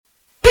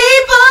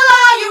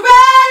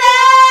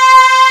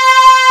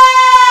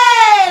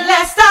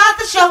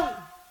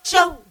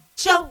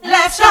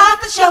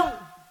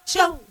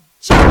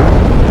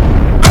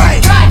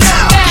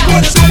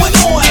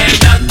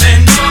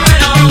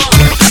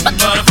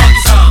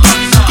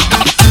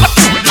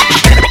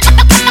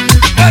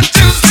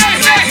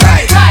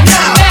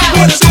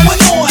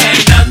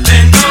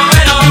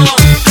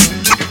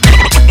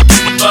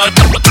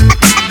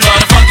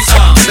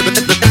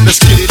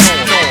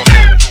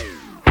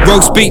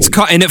Roast Beats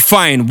cutting it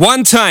fine.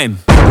 One time.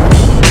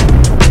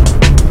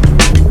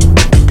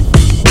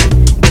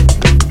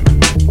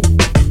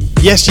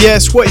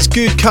 Yes, what is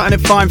good, Cutting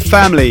It Fine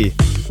family?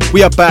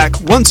 We are back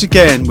once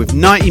again with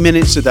 90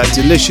 minutes of that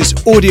delicious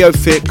audio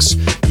fix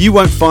you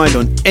won't find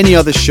on any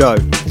other show.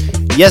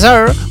 Yes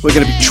sir, we're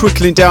going to be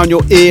trickling down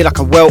your ear like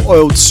a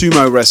well-oiled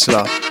sumo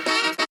wrestler.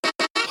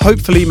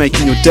 Hopefully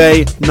making your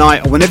day,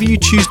 night, or whenever you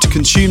choose to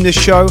consume this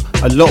show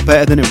a lot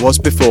better than it was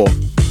before.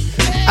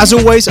 As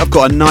always, I've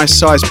got a nice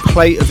sized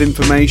plate of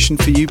information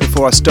for you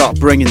before I start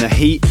bringing the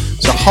heat,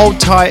 so hold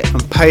tight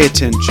and pay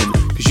attention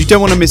because you don't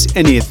want to miss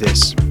any of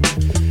this.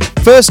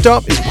 First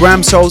up is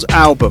Gram Soul's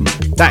album.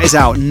 That is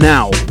out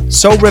now.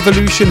 Soul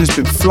Revolution has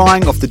been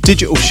flying off the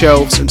digital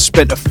shelves and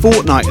spent a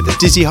fortnight at the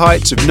dizzy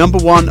heights of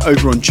 #1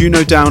 over on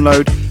Juno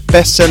Download,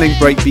 best-selling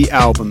breakbeat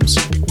albums.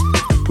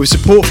 With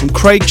support from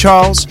Craig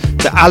Charles,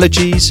 The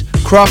Allergies,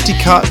 Crafty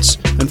Cuts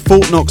and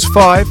Fort Knox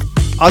 5,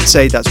 I'd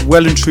say that's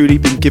well and truly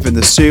been given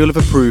the seal of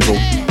approval.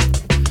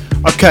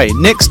 Okay,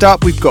 next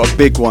up we've got a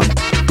big one.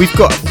 We've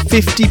got a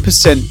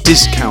 50%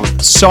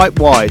 discount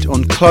site-wide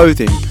on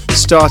clothing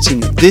starting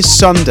this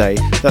Sunday,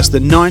 that's the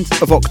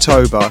 9th of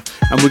October,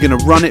 and we're going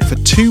to run it for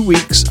 2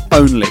 weeks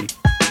only.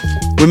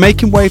 We're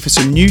making way for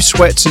some new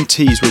sweats and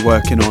tees we're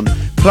working on,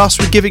 plus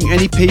we're giving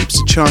any peeps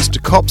a chance to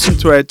cop some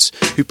threads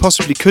who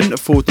possibly couldn't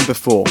afford them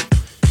before.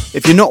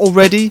 If you're not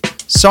already,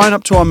 sign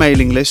up to our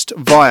mailing list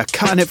via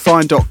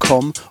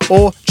cuttingitfine.com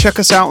or check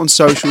us out on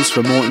socials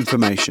for more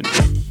information.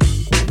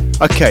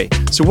 Okay,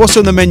 so what's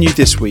on the menu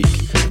this week?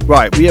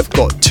 Right, we have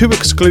got 2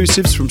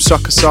 exclusives from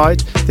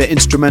Suckerside. Their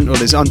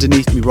instrumental is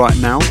underneath me right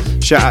now.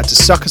 Shout out to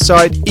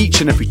Suckerside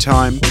each and every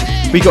time.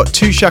 We got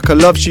 2 Shaka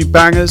Loves You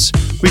bangers.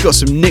 We got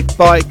some Nick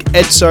Bike,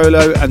 Ed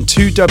Solo and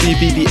 2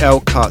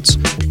 WBBL cuts,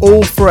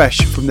 all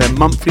fresh from their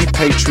monthly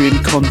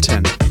Patreon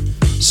content.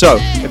 So,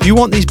 if you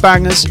want these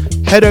bangers,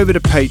 head over to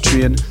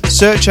Patreon,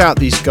 search out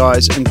these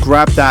guys and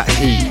grab that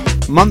heat.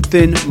 Month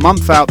in,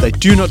 month out, they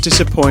do not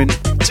disappoint.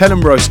 Tell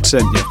them Roast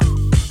sent you.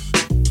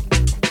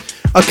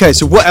 Okay,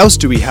 so what else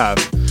do we have?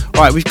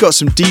 Alright, we've got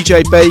some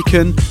DJ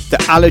Bacon, The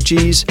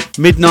Allergies,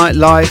 Midnight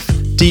Life,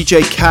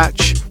 DJ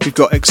Catch. We've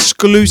got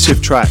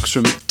exclusive tracks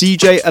from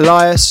DJ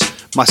Elias,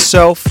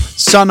 myself,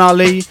 Sun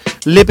Ali,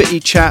 Liberty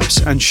Chaps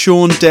and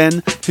Sean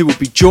Den, who will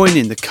be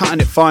joining the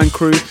Cutting It Fine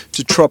crew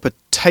to drop a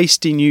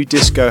tasty new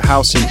disco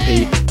house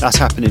EP that's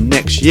happening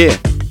next year.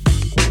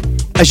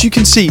 As you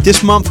can see,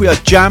 this month we are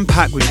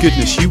jam-packed with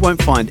goodness you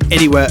won't find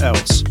anywhere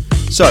else.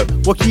 So,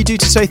 what can you do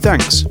to say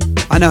thanks?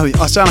 I know,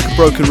 I sound like a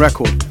broken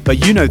record,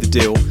 but you know the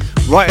deal.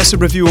 Write us a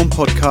review on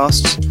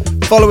podcasts,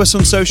 follow us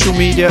on social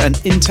media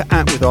and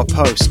interact with our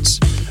posts.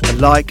 A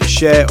like, a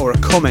share or a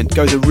comment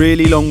goes a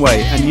really long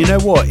way, and you know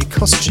what? It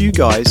costs you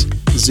guys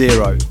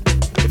 0.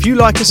 If you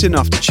like us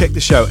enough to check the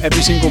show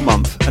every single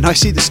month, and I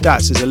see the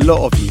stats as a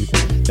lot of you,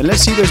 then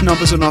let's see those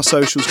numbers on our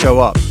socials go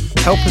up.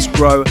 Help us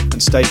grow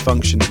and stay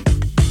functioning.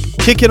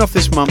 Kicking off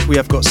this month we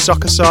have got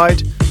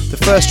Suckerside. The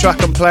first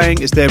track I'm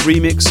playing is their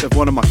remix of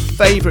one of my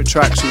favourite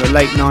tracks from the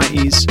late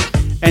 90s.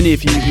 Any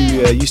of you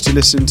who used to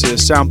listen to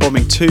Sound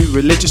Bombing 2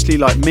 religiously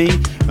like me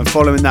and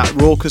following that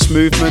raucous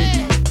movement,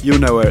 you'll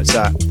know where it's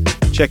at.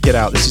 Check it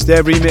out. This is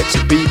their remix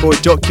of B-Boy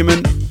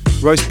Document.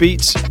 Roast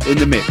Beats in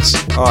the mix.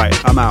 Alright,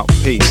 I'm out.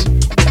 Peace.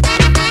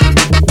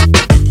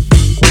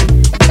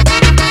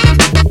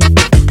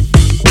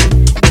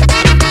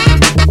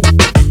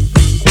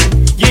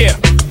 Yeah.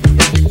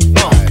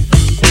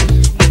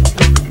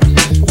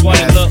 What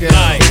it look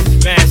like?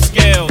 Mad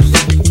Scales.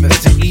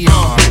 Mr.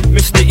 Eon.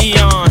 Mr.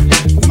 Eon.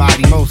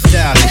 Mighty Most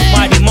Stylish.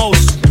 Mighty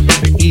Most.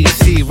 The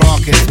EC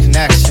Raucous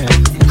Connection.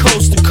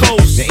 Coast to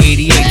coast. The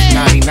 88 to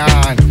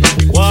 99.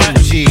 What?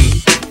 2G.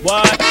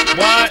 What?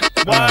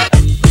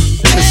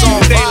 It's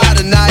on fire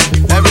tonight.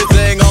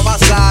 Everything on my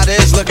side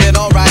is looking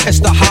alright. It's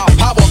the hot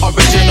power,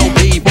 original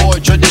B-boy,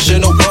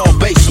 traditional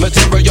world-based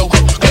material,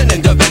 an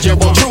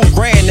individual, true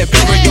grand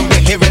imperial.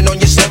 You're hearing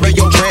on your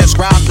stereo,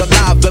 transcribed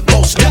alive the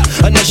most.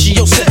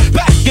 Initial, sit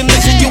back and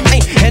listen. You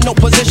ain't in no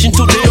position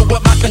to deal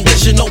with my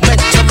conditional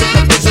mentally.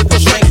 The physical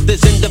strength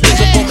is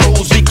indivisible.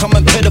 Rules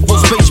becoming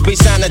pitiful. Speech be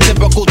sounding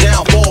typical.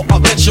 Downfall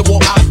eventual.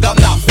 I'm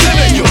not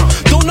feeling you.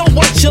 Don't know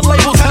what your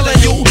label telling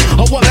you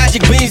or what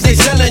magic beans they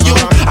selling you.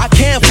 I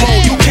can't flow,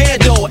 you can't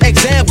do.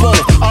 Example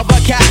of a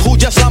cat who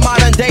just a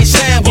modern day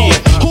sample.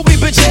 Who be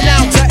bitching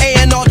out to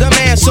A&R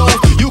demand so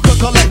you could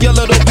collect your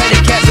little petty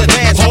cash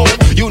advance. Ho,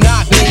 you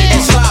knock me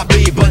and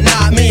sloppy, but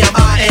not me.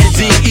 I'm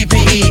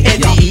INDEPENDENT.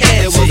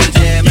 It was a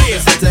jam at the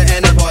center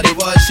and the party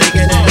was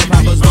shaking and the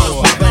poppers was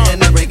popping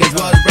and the breakers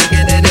was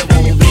breaking and it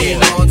won't be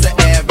long to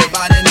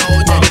everybody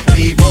know that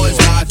B-boys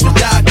got to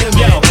document.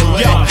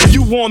 Yo,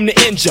 you warm to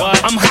injure.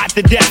 I'm hot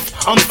to death.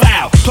 I'm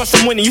foul. Plus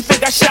I'm winning. You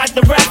think I shot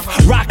the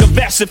ref? Rock a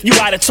vest if you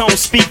out of tone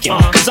speaking.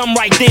 Cause I'm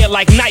right there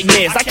like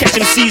nightmares. I catch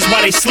MCs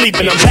while they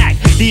sleeping. I'm back.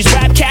 These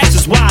rap cats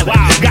is wild.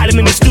 Got him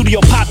in the studio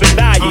popping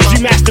values.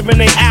 You mastering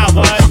dropping their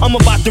album. I'm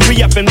about to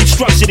re-up and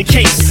restructure the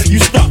case. You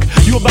stuck,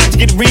 you about to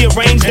get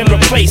rearranged and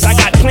replaced. I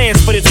got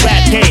plans for this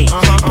rap game.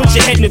 Put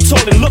your head in the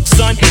toilet, look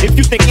son, if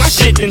you think my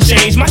shit done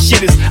changed, my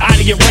shit is out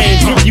of your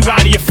range, rip you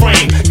out of your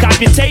frame. Cop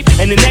your tape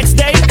and the next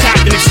day, cop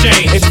an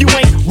exchange. If you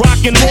ain't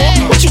rockin'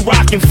 more, what you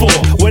rockin' for?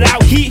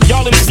 Without heat,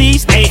 y'all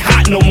MCs ain't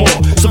hot no more.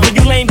 So for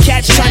you lame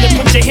cats trying to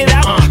put your hit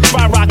out,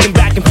 try rockin'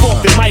 back and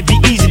forth, it might be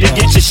easy to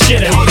get your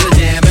shit out. It was a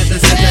jam at the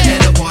center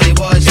and the party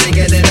was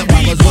shaking and the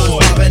poppers was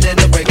popping and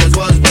the breakers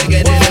was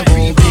breaking and the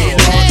room beat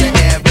on to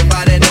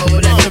everybody know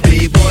that the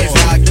B-boys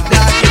rock the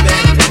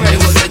document. It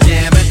was a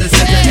jam at the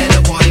center and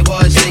the party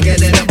was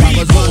shaking and the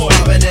poppers was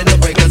popping and the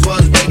breakers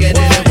was breaking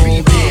and the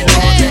room beat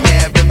on to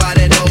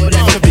everybody know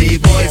that the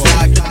B-boys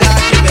rock the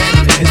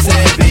document. It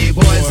said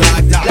B-boys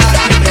rock the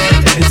document.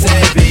 It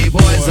said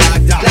B-boys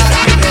rock the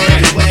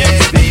document.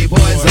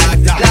 B-boys rock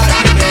the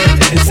document.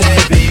 It said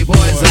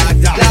B-boys rock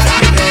the document.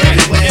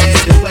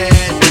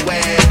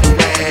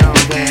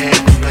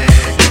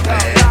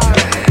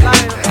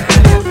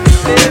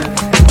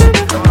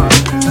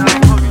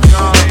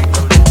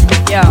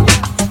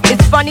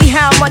 Funny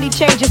how money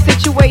changes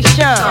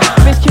situation.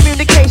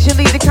 Miscommunication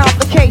leads to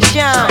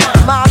complication.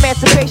 My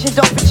emancipation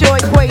don't fit your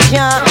equation.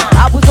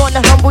 I was on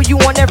the humble, you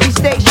on every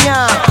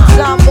station.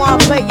 Someone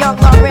play young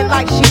Lauren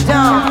like she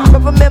done,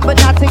 but remember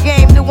not to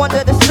game new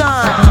under the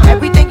sun.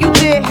 Everything you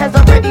did has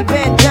already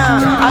been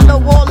done. I know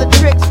all the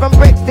tricks from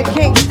bricks to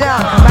Kingston.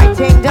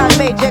 Writing done,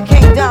 major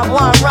kingdom,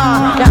 one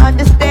run. Now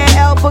understand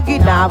L Boogie,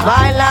 not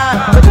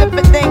violent. But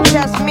different things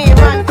test me,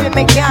 run for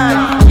me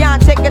gun. Y'all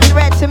take a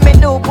threat to me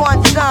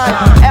newborn son.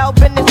 L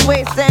been this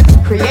way since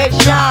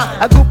creation.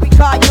 A groupie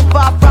call you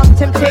far from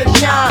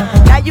temptation.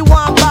 Now you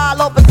want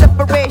ball over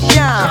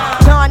separation.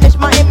 Tarnish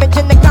my image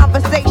in the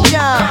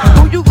conversation.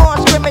 Who you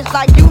gon' scrimmage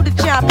like you the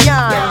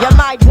champion? You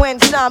might win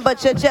some,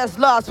 but you just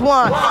lost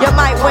one. You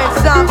might win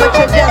some, but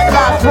you just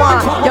lost one.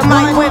 You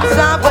might win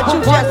some, but you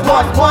just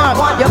lost one.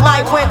 You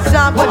might win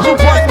some, but you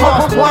just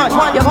lost one.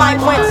 You might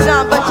win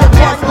some, but you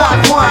just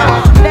lost one.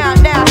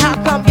 Now, how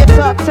come your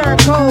talk turn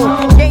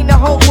cold? Gain the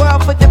whole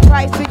world for the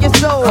price of your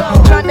soul.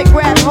 Trying to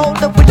grab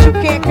hold of what you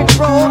can't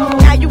control.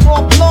 Now you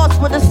all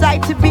lost with a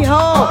sight to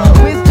behold.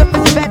 Wisdom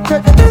is better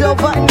than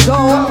silver and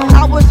gold.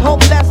 I was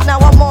hopeless, now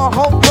I'm on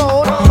hope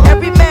road.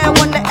 Every man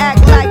wanna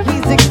act like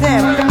he's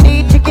exempt.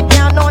 Need to get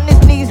down on his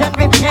knees and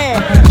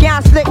repent.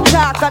 Can't slick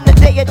talk on the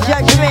day of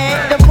judgment.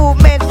 The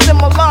movement's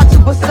similar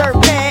to a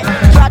serpent.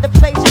 Try to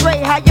play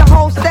straight, how your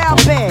whole style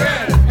been.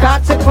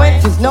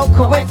 Consequences, no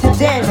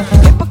coincidence.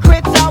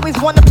 Hypocrites always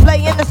wanna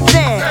play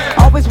innocent.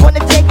 Always wanna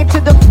take it to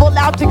the full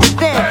out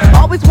extent.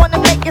 Always wanna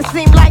make it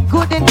seem like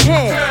good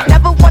intent.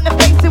 Never wanna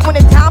face it when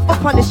it's time for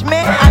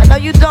punishment. I know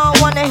you don't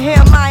wanna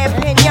hear my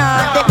opinion.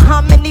 There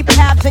come many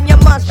paths and you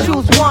must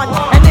choose one.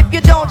 And if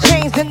you don't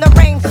change, then the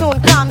rain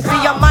soon comes.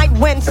 See, you might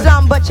win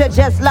some, but you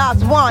just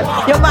lost one.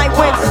 You might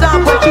win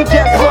some, but you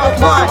just lost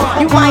one.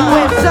 You might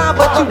win some,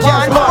 but you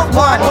just lost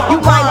one. You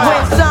might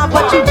win some,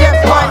 but you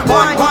just lost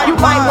one. You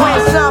might win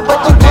some, but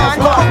you just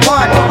lost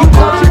one. You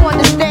don't you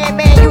understand,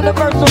 man,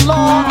 universal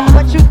law.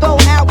 What you throw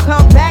out,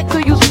 come back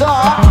till you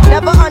start.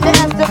 Never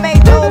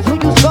underestimate those who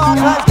you scar.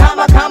 Cause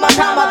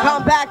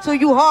come back to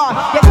you hard.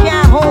 You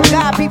can't hold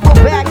God, people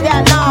back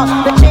that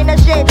long. The chain of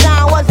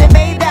shaitan wasn't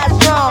made that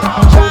strong.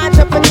 Trying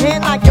to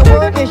pretend like your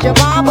word is your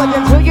bond, but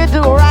until you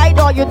do right,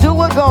 all you do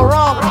will go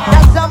wrong.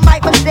 Now some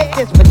might mistake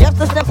this for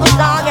just a simple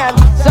song, and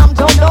some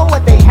don't know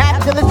what they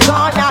have till it's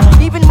gone. Now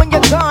even when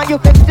you're gone, you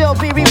can still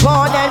be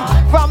reborn, and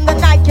from the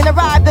night can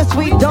arrive the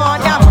sweet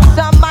dawn. Now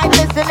some might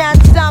listen and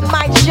some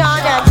might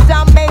shine, and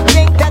some may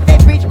think that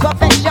they've reached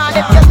perfection.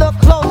 If you look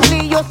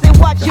closely, you'll see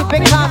what you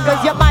become.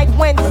 Cause you might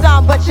win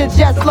some, but you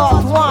just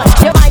lost one.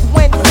 You might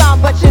win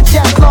some, but you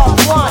just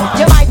lost one.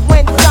 You might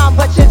win some,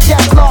 but you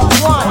just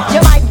lost one. You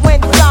might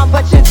win some,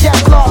 but you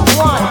just lost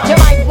one. You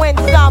might win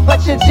some,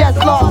 but you just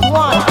lost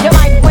one. You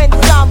might win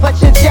some,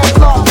 but you just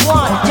lost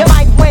one. You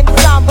might win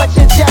some, but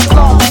you just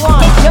lost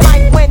one. You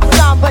might win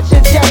some, but you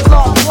just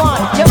lost one.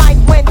 You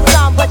might win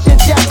some, but you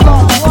just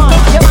lost one.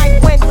 You might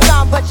win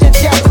some, but you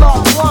just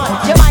lost one.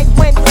 You might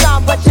win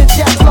some, but you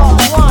just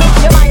lost one.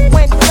 You might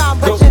win some,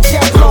 but you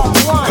just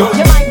lost one.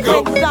 You might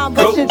win some,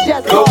 but you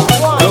just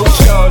lost one. Go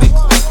shorty,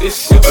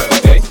 it's your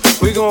birthday.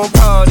 We gon'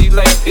 party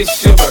like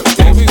it's your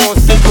birthday. We gon'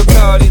 sip a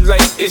party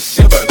like it's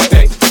your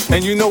birthday.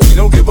 And you know we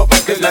don't give up,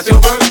 cause that's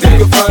your birthday.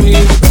 You can find me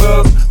in the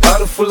club,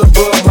 bottle full of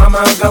bug. Mama,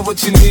 I got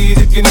what you need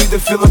if you need to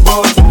feel a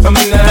buzz. I'm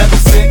in the having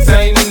sex,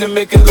 I ain't into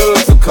making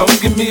love. So come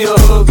give me a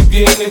hug if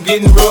you're into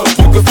getting rough.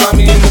 You can find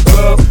me in the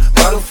club,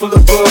 bottle full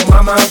of bug.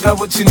 Mama, I got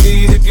what you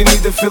need if you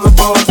need to feel a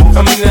buzz.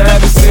 I'm in the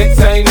having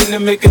sex, I ain't into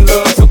making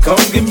love. So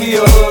come give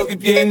me a hug if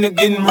you're into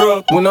getting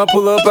rough. When I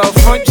pull up out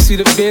front, you see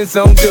the Benz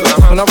on dub.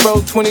 When I roll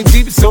 20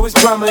 deep, it's always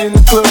drama in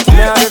the club.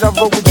 Now that I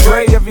roll with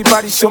Dre,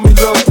 everybody show me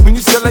love. When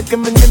you sell like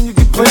Eminem, you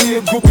get plenty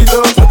of groupie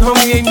love. Like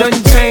homie, ain't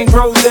nothing changed,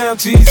 roll down,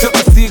 cheese up.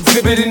 I see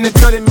exhibit in the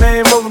cutting,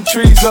 man, roll them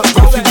trees up.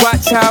 If you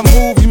watch how I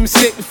move, you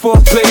mistake before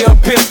I play up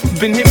here.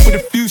 Been hit with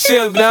a few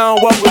shells, now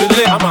I walk with a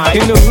limp.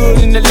 In the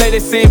hood, in the LA, they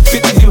saying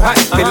 50 you hot.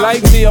 They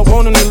like me, I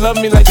want them to love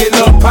me like they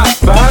love pop.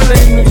 But holla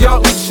in New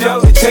York, show,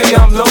 they tell you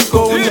I'm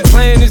local. And the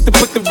plan is to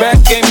put the rap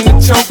game in the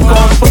choke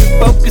on. Fully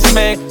focused,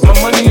 man, my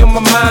money on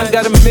my mind.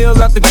 Got a meal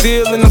out the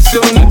deal and I'm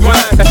still in the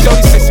grind. Now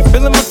shorty says she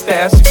feeling my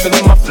style, she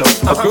feeling my flow.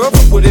 A girl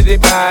from Wooded, they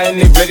buy and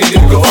they ready to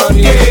go on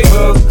the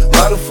bug.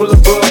 Bottle full of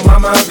bug,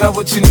 mama, I got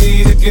what you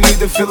need if you need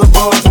to feel a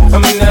buzz.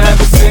 I'm in the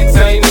having sex,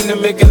 I ain't into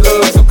making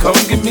love. So come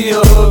give me a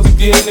hug, if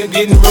you're into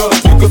getting rough.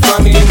 You can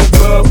find me in the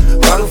club,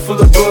 bottle full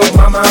of bug.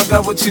 Mama, I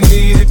got what you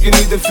need if you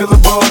need to feel a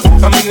buzz.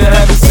 I'm in the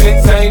having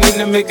sex, I ain't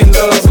into making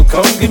love. So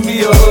come give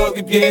me a hug,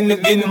 if you're into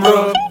getting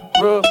rough.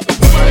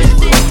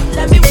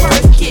 Let me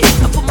work it.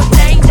 I put my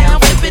thing down,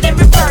 flip it and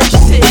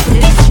reverse it.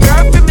 It's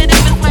your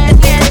primitive and when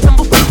yeah,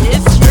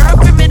 it's your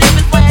primitive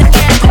and when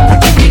yeah.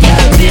 You got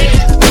a big,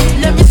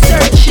 let me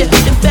search it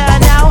and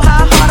find out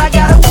how hard I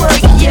gotta work.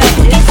 Yeah,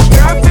 it's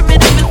your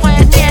primitive and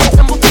when yeah, it's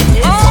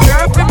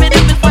your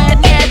primitive and when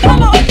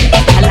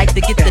yeah. I like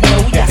to get to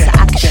know ya so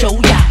I can show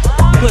ya,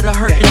 put a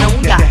hurtin'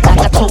 on ya like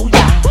I told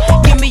ya.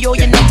 Give me all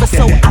your numbers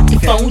so I can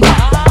phone ya.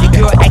 Your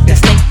girl act the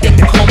same thing,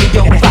 call me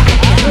over.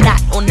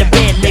 Not on the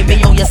bed, lay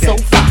me on your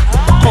sofa.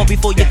 Call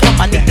before you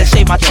come, I need to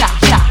shave my chop.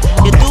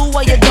 You do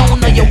what you don't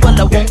know, you will,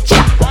 I won't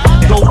chop.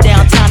 Go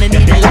downtown and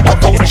eat it like a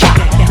vulture.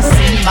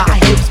 See my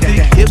hips,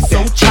 big hips,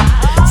 so chop.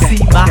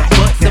 See my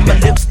butts and my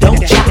lips don't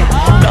chop.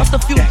 Lost a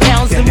few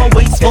pounds in my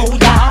waist, oh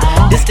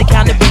yeah. This the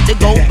kind of beat that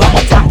go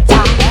bumma ta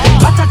ta.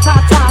 Ta ta ta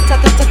ta ta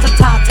ta ta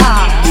ta ta.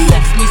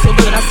 Sex me so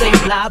good, I say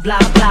blah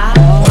blah blah.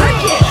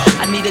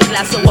 I need a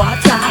glass of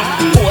water.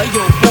 Boy,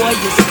 yo, boy,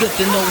 it's good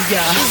to know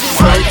ya.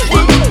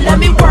 Let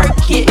me work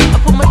it. I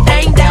put my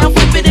thing down,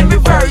 flip it and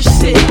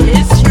reverse it.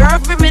 It's your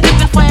primitive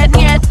and when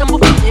yet.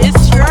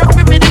 It's your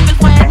primitive and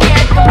when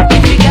yet.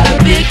 If you got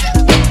a big,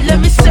 let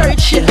me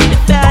search it and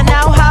find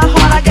out how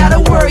hard I gotta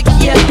work.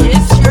 Yeah,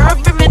 it's your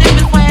primitive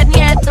and when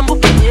yet.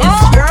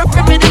 It's your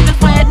primitive and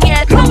when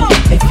yet.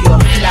 If you're a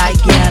fly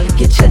gal,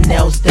 get your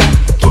nails done,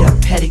 get a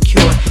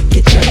pedicure,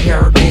 get your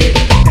hair did.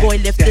 Boy,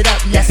 lift it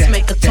up, let's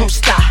make a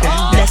toast stop.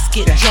 Let's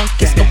get drunk,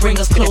 it's gonna bring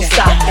us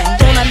closer.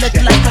 Don't I look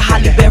like a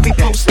Halle Berry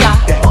poster?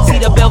 See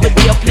the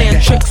Belvedere playing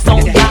tricks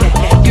on ya.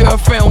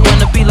 Girlfriend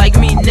wanna be like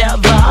me,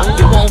 never.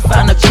 You won't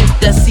find a chick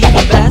that's even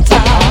better.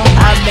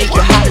 I make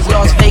it hot as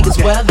Las Vegas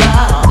weather.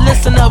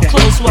 Listen up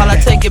close while I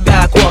take it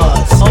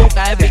backwards. Oh,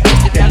 I ever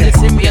used to kind of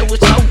send me a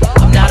with you.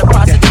 I'm not a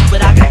prostitute,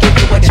 but I can give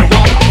you what you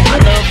want. I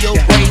love your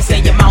braids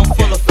and your mouth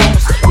full of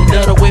phones. You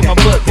love the way my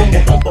butt boom,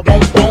 boom, boom,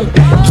 boom, boom.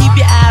 Keep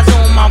your eyes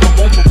on mama,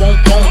 boom, boom, boom,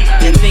 boom.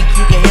 You think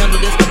you can handle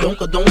this, but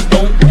don't,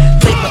 don't.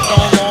 Take my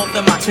thumb off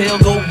and my tail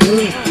go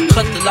boom.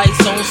 Cut the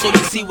lights on so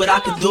you see what I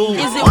can do.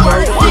 Is it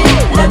worth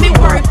it? Let me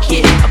work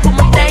it. I put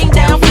my thing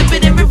down, flip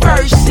it and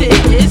reverse it.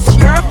 It's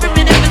your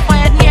primitive and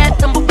when yet.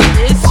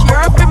 It's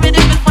your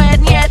primitive and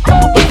when yet.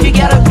 If you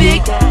got a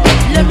big,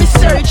 let me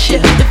search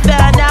it to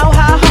find out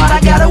how hard I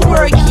gotta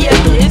work. Yeah,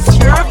 it's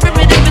your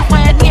primitive and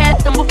when yet.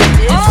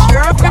 It's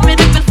your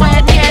primitive and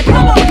when yet.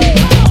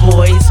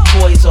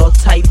 Boys, all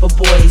type of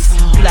boys.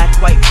 Black,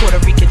 white, Puerto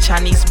Rican,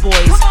 Chinese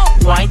boys.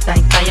 White,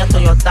 tanya,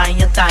 toyo,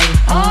 tanya.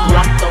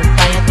 Black,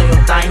 tanya.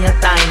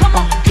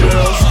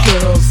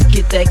 Girls,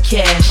 get that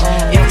cash.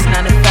 If it's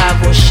 9 to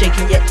 5 or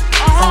shaking your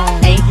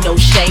ain't no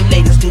shame,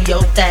 ladies, do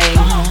your thing.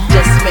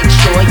 Just make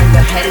sure you're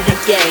ahead of the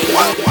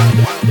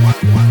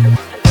game.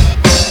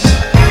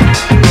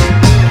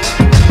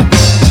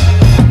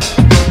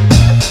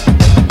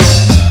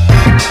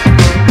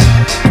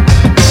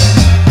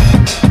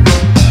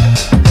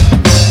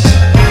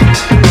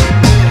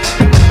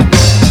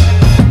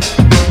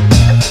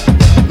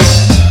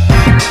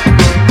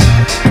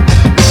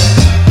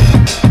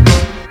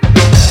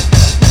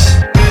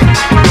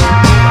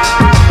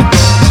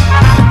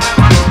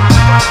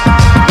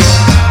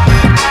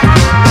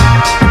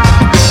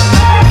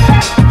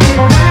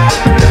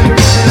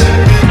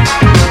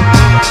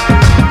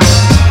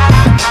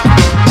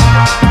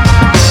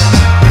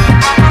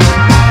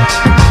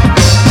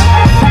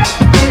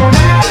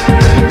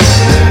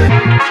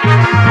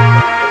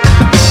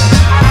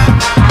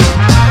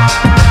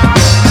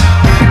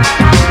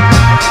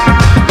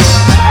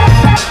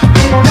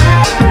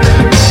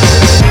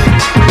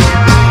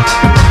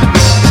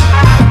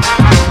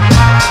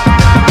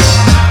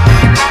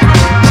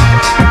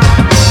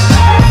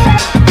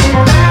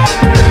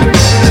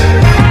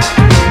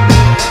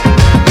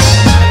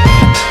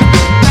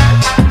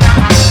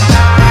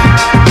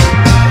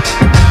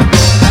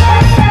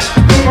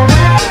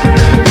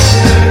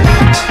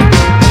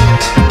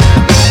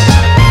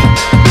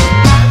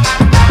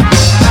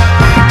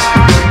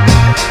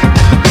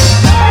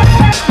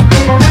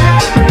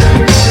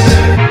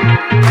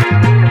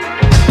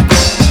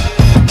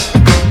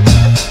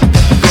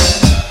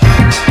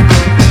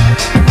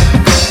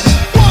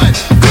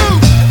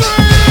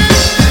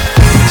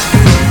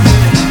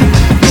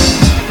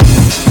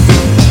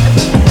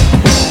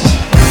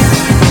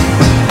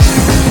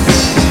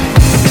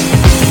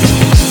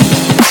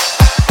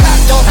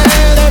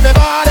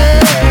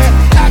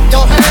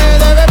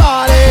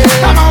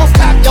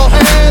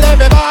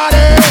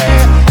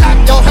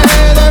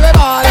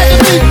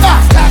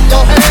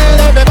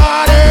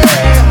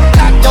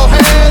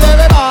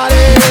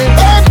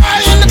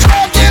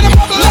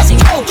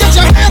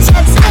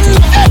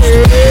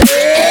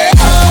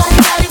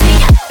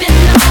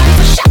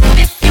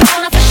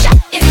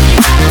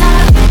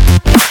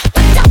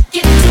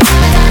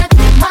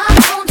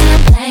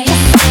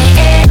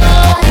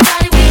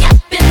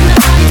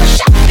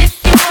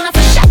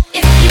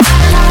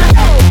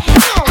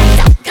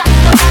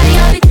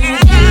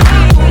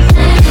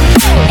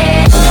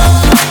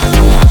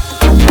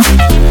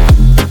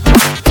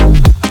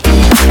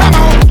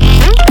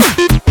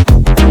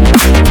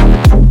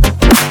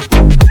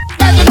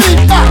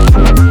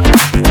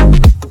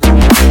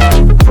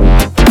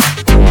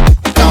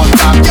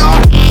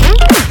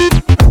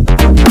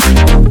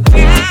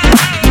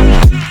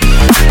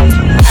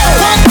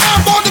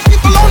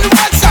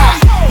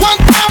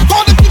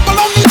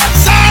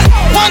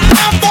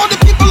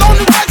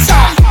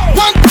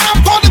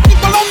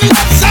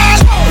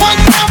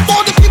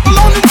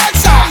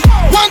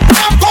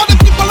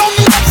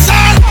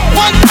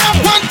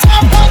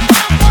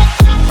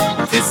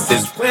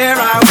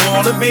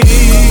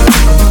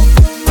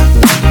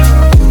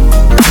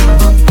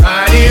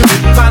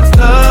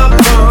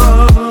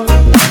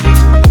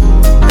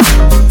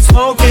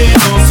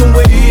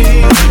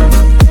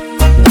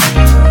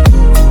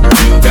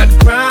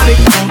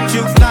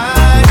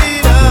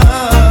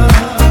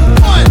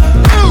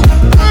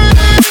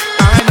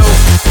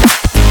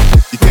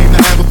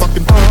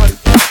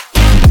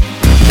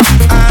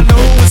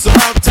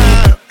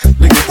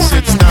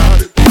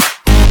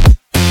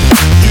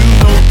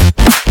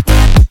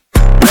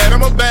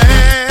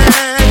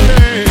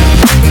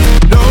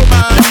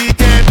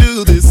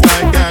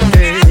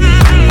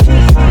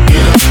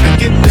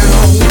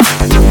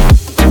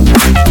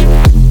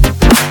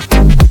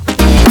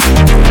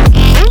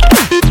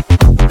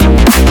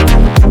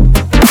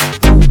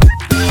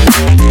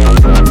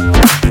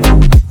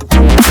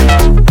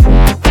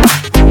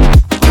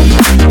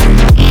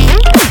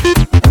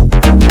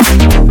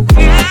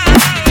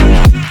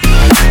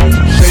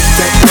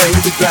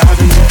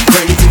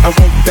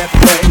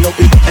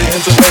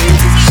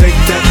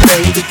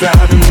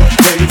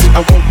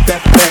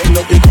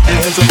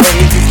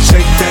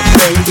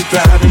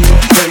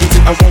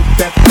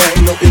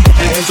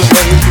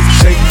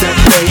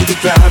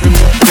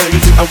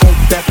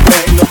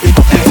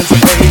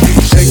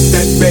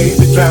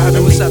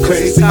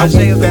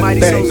 Protege of the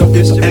mighty souls of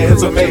distribution.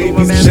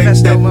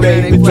 Shake that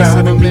baby,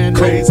 driving me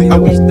crazy. I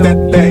want that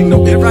thing,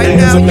 no ifs,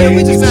 ands, or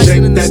maybe.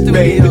 Shake that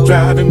baby,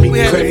 driving me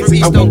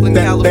crazy. I want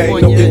that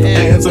thing, no ifs,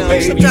 ands, or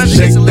maybe.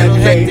 Shake that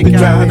baby,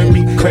 driving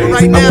me crazy.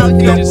 Right now,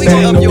 you know, we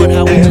gon' up you and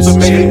how we just $7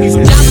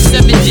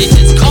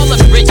 digits, call up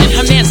Bridget,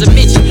 her man's a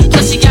midget.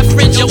 Plus she got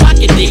friends, yo, I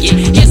can dig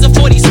it. Here's a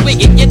 40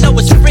 swigget, you know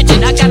it's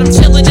frigid. I got him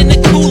chillin' in the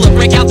cooler,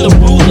 break out the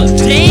ruler.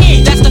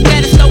 Damn, that's the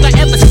fattest dog I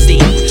ever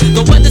seen.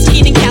 The weather's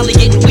keen in Cali,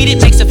 getting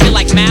weeded makes it feel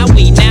like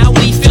Maui. Now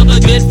we feel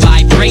the good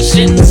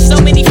vibrations. So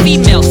many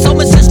females, so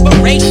much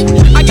inspiration.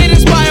 I get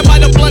inspired by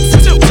the blunts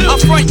too. I'll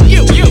front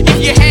you if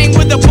you hang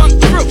with the punk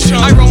crew.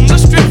 I roam the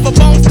strip for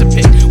bones to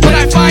pick. When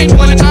I find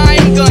one and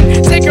I'm gun,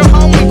 take her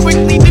home and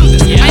quickly do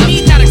this. I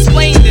need not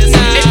explain this.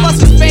 It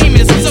plus is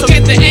famous, so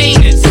get the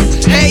anus.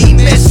 Hey,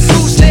 miss,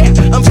 who's there?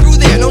 I'm through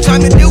there, no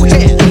time to do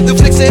hair. The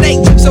flicks it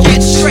ain't, so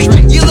get straight.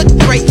 You look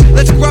great,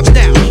 let's rub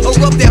down. Or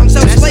rub down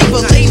some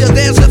flavor later.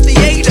 There's a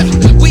theater.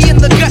 We in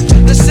the gut,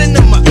 the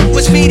cinema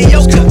was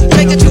mediocre.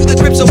 Take it to the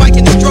grip so I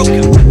can stroke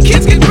her.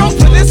 Kids get broke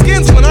for their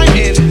skins when I'm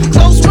in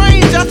close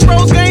range. I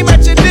throw game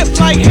at your dip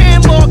like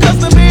handball, cause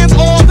the man's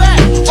all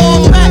that,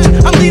 all that.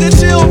 I'm leading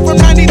chill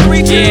from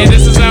 93 till. Yeah,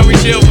 this is how we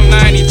chill from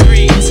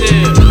 93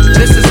 till.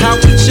 This is how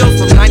we chill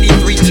from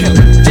 93 till.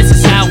 This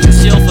is how we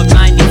chill from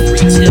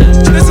 93 till.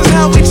 This is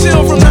how we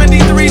chill from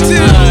 93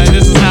 till.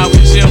 This is how we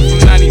chill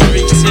from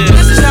 93 till.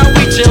 This is how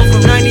we chill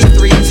from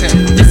 93 till.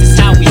 This is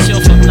how we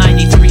chill from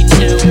 93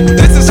 till.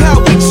 This is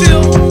how we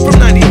chill from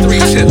 93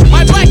 till.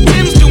 My black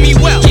Tims do me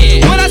well.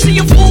 When I see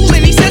a fool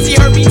and he says he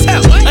heard me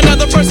tell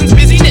another person's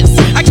busyness,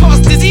 I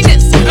cause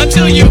dizziness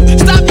until you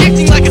stop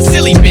acting like a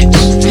silly bitch.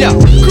 Yo,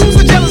 crews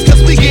are jealous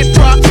cause we get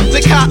props.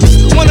 The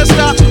cops wanna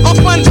stop our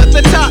fun, but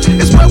the top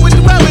is where we're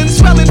dwelling,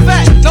 swelling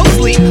fat, no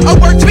sleep. Our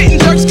work spitting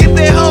jerks get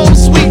their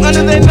hoes sweep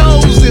under their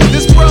noses.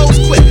 This bro's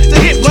quick to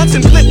hit blunts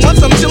and flip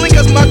once I'm chilling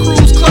cause my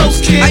crew's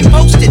close, kid. I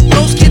posted,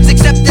 most kids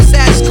accept this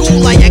at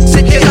school. I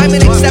exit, cause I'm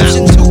an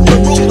exception to the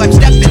rule. I'm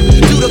stepping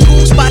to the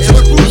cool spots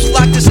where crews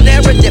flock this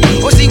narrative.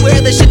 Or see where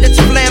the shit that's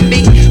plan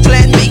B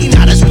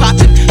not as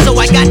poppin'. So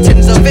I got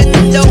tins of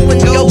window and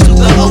go to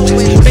the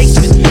open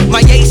basement.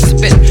 My ace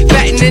spin,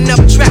 fattening up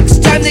tracks.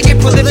 Time to get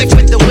prolific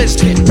with the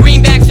whiskey.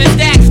 Greenbacks and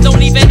stacks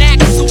don't even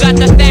ask. Who got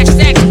the facts?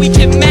 Stacks we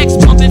can max,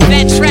 pumping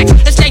fat tracks.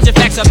 Exchanging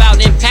facts about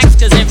impacts,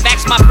 cause in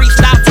facts my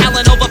freestyle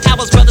talent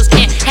overpowers brothers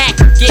can't hack.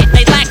 Get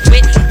they lack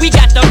wit. We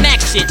got the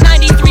max shit.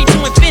 93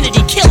 to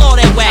infinity, kill all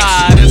that wax.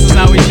 This is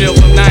how we chill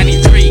from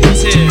 93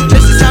 till.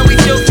 This is how we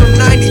chill from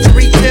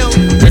 93 till.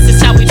 This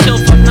is how we chill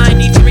from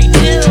 93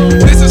 till.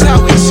 This is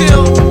how we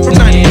chill from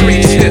 93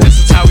 till. This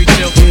is how we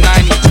chill from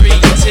 93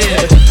 till.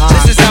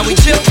 This is how we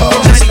chill from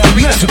 93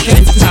 till.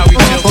 This is how we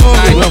chill from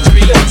 93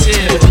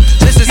 till.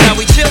 This is how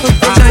we chill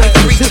from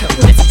 93 till.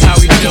 This is how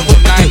we chill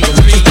from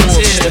 93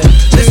 till.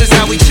 This is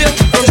how we chill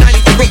from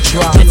 93 till.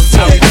 This is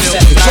how we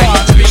chill from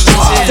 93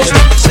 till.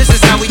 This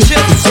is how we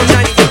chill from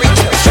 93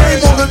 till.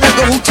 Shame on a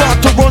nigga who tried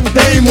to run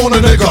game on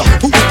a nigga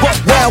who buck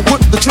wild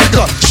with the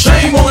trigger.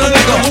 Shame on a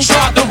nigga who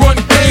tried to run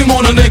game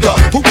on a nigga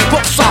who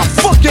bucks our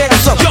fuck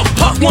ass up. Yo,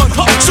 hot 1,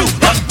 hot 2,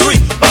 hot 3,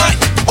 alright.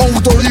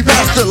 Old dirty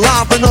bastard,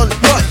 live and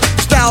uncut.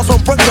 Styles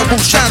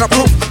unbreakable,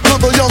 shatterproof.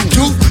 Another young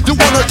dude, you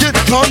wanna get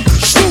gun?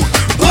 Shoot,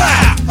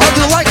 blah. How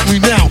you like me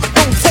now?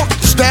 Don't fuck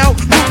the style,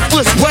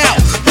 ruthless wow.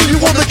 Do you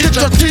wanna get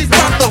your teeth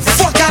knocked the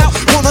fuck out?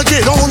 Wanna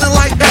get on it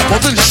like that? Well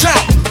then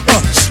shout.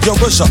 Yo,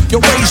 Risha,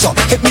 yo, razor,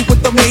 hit me with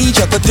the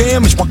major. The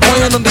damage, my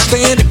clan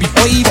understand it be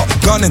flavor.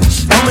 Gunning,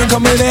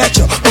 coming at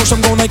ya. First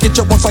I'm gonna get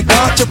ya once I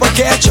got ya, I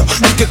got ya.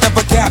 You can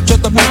never capture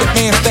the Method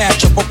Man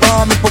stature. For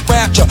rhyming, for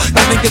rapture.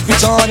 That niggas be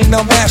turning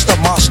the master,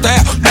 my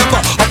style.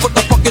 Never, I put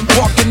the fucking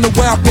walk in the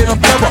wild, get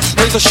 'em terror.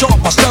 Razor sharp,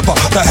 my stepper.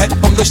 The head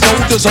from the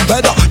shoulders, I'm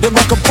better than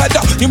my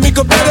competitor. You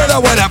make a better or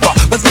whatever.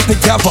 Let's get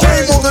together.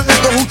 Shame on a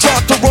nigga who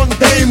tried to run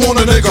game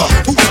on a nigga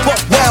who buck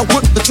wild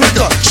with the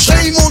trigger.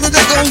 Shame on a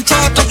nigga who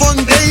tried to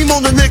run game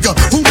on a nigga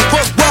who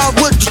buck wild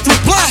with the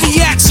trigger.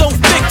 He act so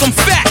thick, I'm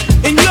fat.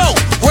 And yo,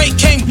 Ray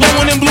came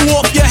blowing and blew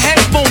off your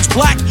headphones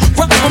black.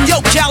 Rep from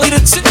yo, Cali to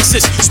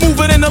Texas.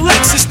 Smoother than a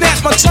Lexus,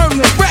 that's my term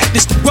to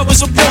practice.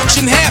 Brothers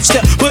approaching half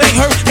step, but ain't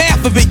heard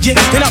half of it yet.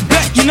 And I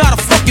bet you're not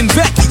a fucking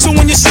vet. So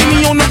when you see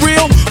me on the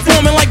real,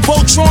 forming like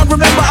Voltron,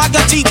 remember I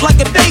got deep like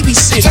a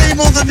babysitter. Shame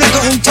on the nigga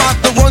who tried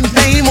to run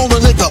game on a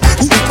nigga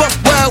who buck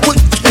wild with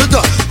the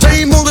trigger.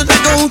 Shame on the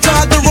nigga who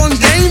tried to run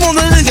game on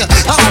a nigga.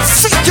 I'll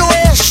freak your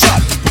ass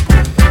shut.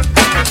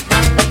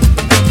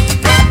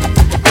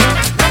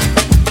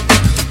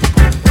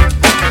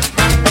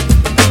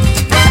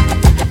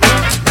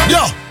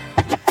 Yo,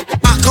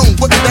 I come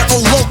with that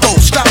old loco.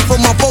 Stop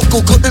from my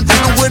vocal, couldn't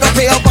do it up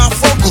here by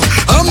focus.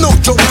 I'm no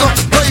joker,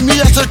 play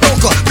me as a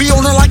joker. Be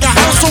on it like a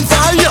house on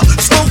fire.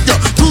 Smoke ya,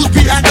 dudes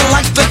be acting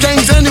like the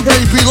gangs anyway.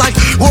 Be like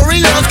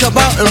warriors, come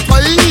out and play.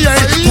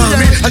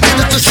 I get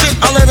it the shit,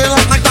 I let it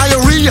out like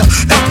diarrhea.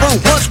 Got from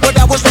once, but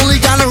that was only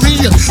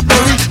gonorrhea.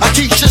 Dirty, I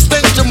keep shit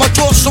stains in my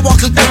drawer so I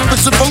can get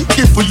this and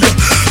funky for you.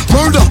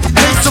 Murder,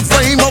 makes the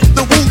flame up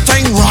the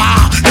Wu-Tang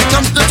Rah. Here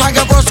comes the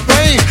Tiger Brush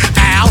Pain.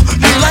 Ow,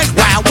 he like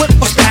wow with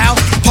my style.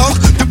 Punk,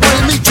 you play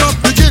me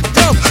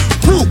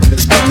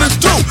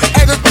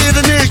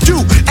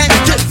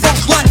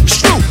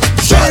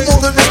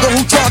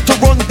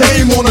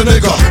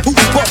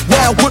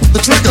the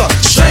trigger.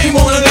 Shame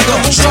on a nigga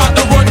who tried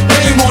to run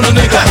game on a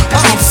nigga.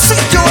 I'll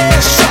freak your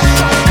ass up.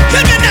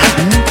 Hit me now.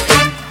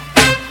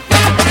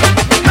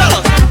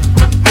 Fellas.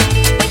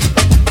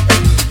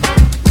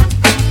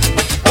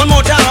 One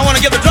more time, I want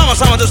to give the drummer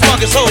some of this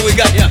funky soul we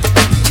got here.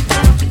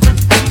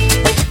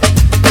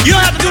 You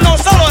don't have to do no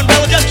soloing,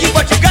 brother. Just keep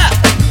what you got.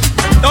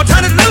 Don't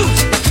turn it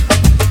loose,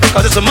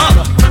 cause it's a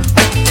mother.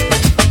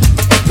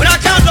 When I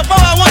count to 4,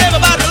 I want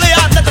everybody to lay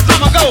out and let the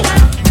drummer go.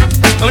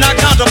 And when I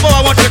count to 4,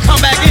 I want you to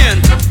come back in.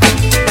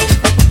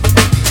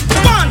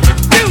 1,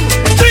 2,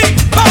 3,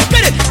 4,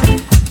 get it.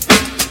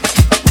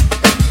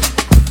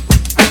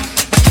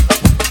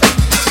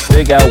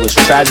 Big L was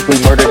tragically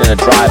murdered in a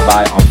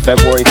drive-by on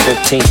February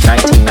 15,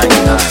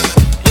 1999.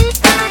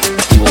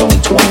 He was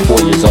only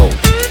 24 years old.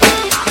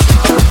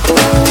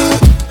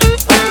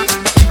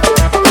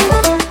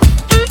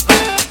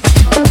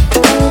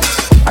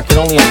 I can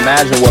only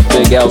imagine what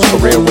Big L's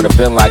career would have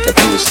been like if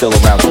he was still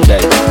around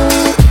today.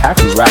 Half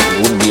these rappers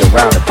wouldn't be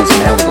around if this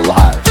man was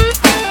alive.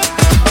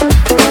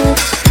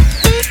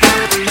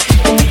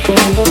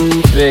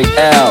 Big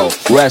L,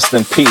 rest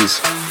in peace.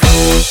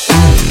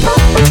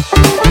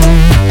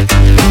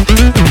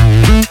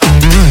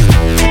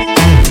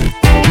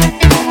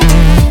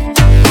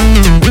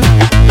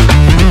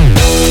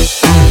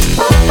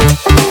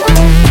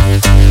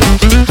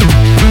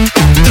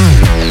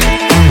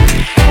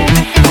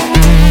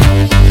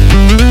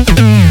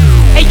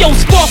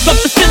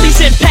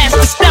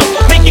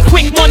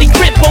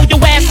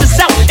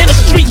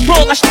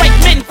 I strike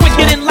men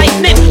quicker than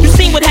lightning. You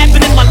seen what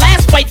happened in my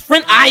last fight,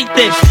 friend? I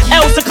did.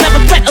 L's a clever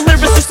threat, a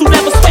lyricist who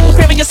never sweat.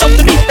 Comparing yourself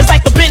to me, it's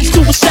like a Benz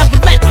to a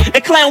Chevrolet.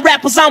 And clown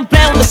rappers, I'm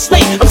bound to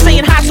slay. I'm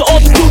saying hi to all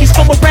the cuties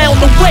from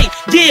around the way.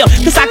 Yeah,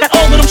 cause I got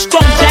all of them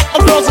strong jack. My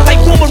girls are like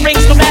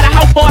boomerangs, no matter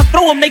how far I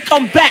throw them, they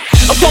come back.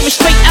 I'm coming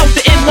straight out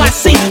the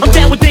NYC. I'm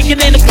down with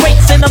digging in the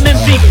crates and I'm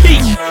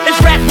MVP.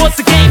 If rap was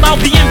a game, I'll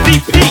be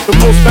MVP. The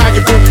most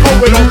valuable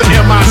poet on the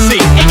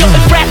MIC. And yo,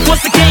 if rap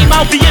was a game,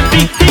 I'll be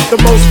MVP. The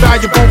most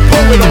valuable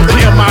poet on the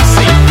MIC.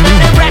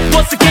 If rap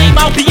was a game,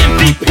 I'll be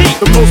MVP.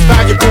 The most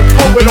valuable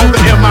poet on the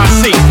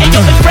MIC. And yo,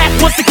 if rap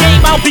was a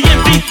game, I'll be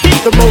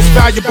MVP. The most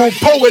valuable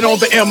poet on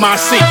the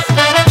MIC.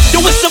 Yo,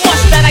 it's so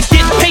much that I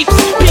get papes.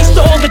 Peace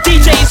to all the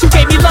DJs who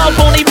gave me love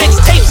on they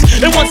mixtapes.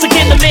 And once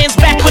again, the man's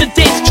back with a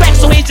dance track.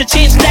 So here's your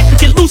chance to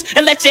get loose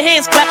and let your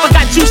hands clap. I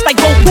got juice like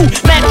Goku,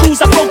 mad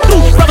crews I broke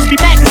through. Brothers be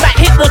mad cause I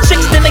hit more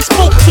chicks than they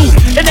spoke to.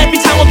 And every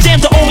time I'm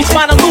jammed, I always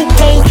find a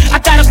loophole. I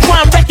got a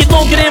crime record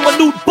longer than my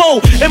nude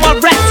bow. And my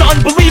raps are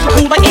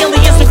unbelievable, like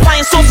aliens and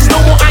flying saucers.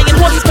 No more iron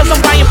horses cause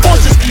I'm riding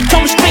forces.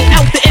 Coming straight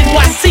out the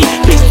NYC.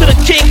 Peace to the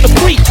king, the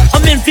freak,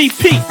 I'm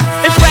MVP.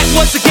 If rap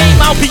was a game,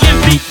 I'll be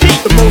MVP.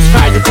 The most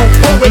valuable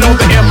poet on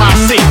the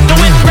MIC. No,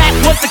 if rap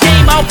was a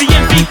game, I'll be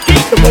MVP.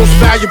 The most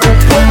valuable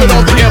poet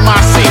on the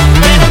MIC.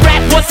 Man, if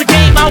rap was a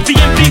game, I'll be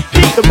MVP.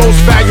 The most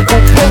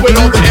valuable poet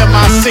on the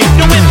MIC.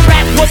 No, if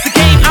rap was a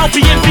game, I'll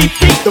be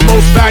MVP. The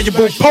most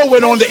valuable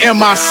poet on the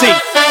MIC.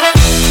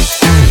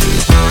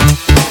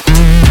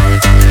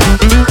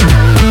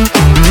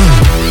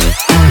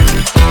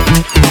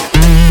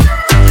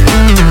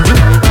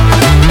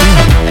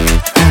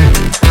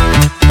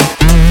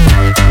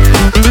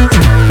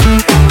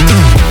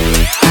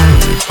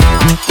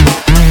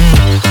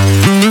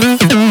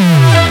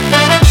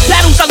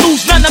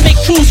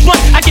 Run,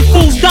 I get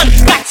fools done.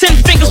 Got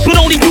 10 fingers, but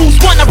only use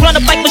one. I run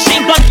up like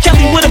Machine Gun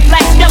Kelly with a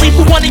black skelly.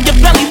 Put one in your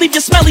belly, leave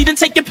you smelly, then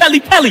take your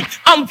pelly.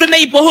 I'm the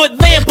neighborhood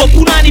lamper,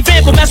 Punani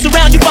vamper. Mess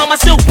around, you find my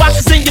silk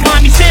boxes in your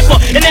mommy's hamper.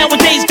 And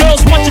nowadays,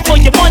 girls want you for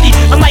your money.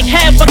 I'm like,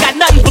 have I got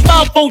nothing but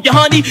love for you,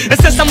 honey. And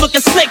since I'm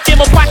looking slick and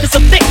my pockets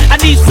are thick, I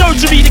need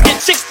surgery to get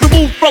chicks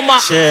removed from my.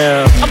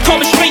 I'm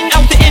coming straight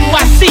out the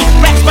NYC.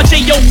 Raps by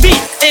J.O.B.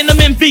 and I'm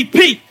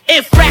MVP.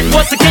 If rap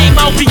was a game,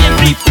 I'll be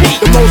MVP.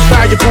 The most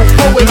valuable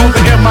poet on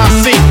the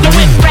MIC. No,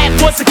 if rap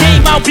was a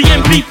game, I'll be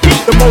MVP.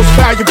 The most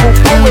valuable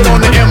poet on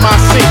the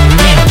MIC.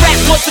 If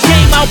rap was a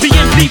game, I'll be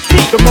MVP.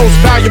 The most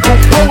valuable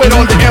poet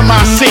on the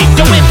MIC.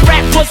 No, if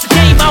rap was a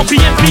game, I'll be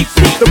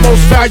MVP. The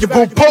most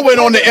valuable poet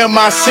on the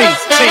MIC.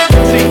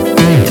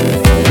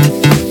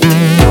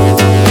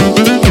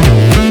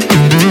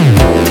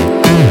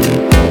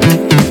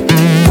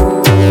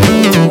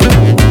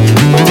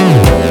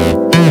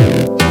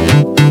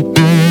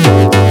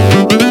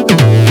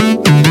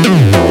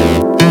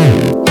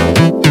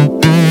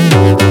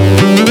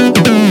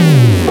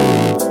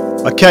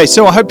 Okay,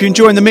 so I hope you're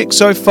enjoying the mix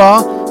so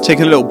far.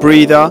 Taking a little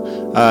breather.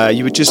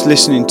 You were just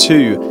listening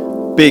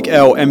to Big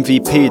L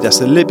MVP. That's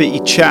the Liberty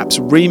Chaps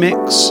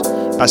remix.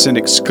 That's an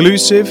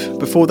exclusive.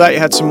 Before that, you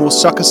had some more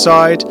Sucker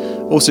Side.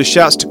 Also,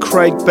 shouts to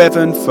Craig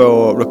Bevan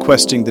for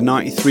requesting the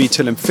 93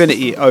 Till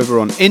Infinity over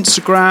on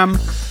Instagram.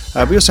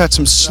 We also had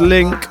some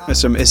Slink,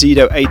 some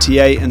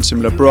Azido88 and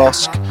some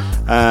Labrosk.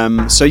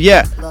 So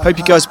yeah, hope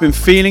you guys have been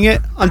feeling it.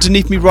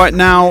 Underneath me right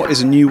now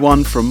is a new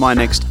one from my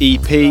next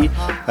EP,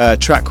 a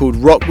track called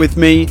Rock With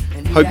Me.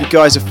 Hope you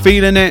guys are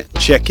feeling it.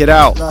 Check it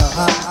out. And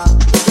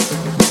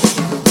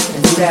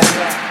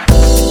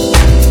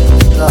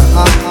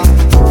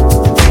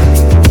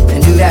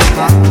do that,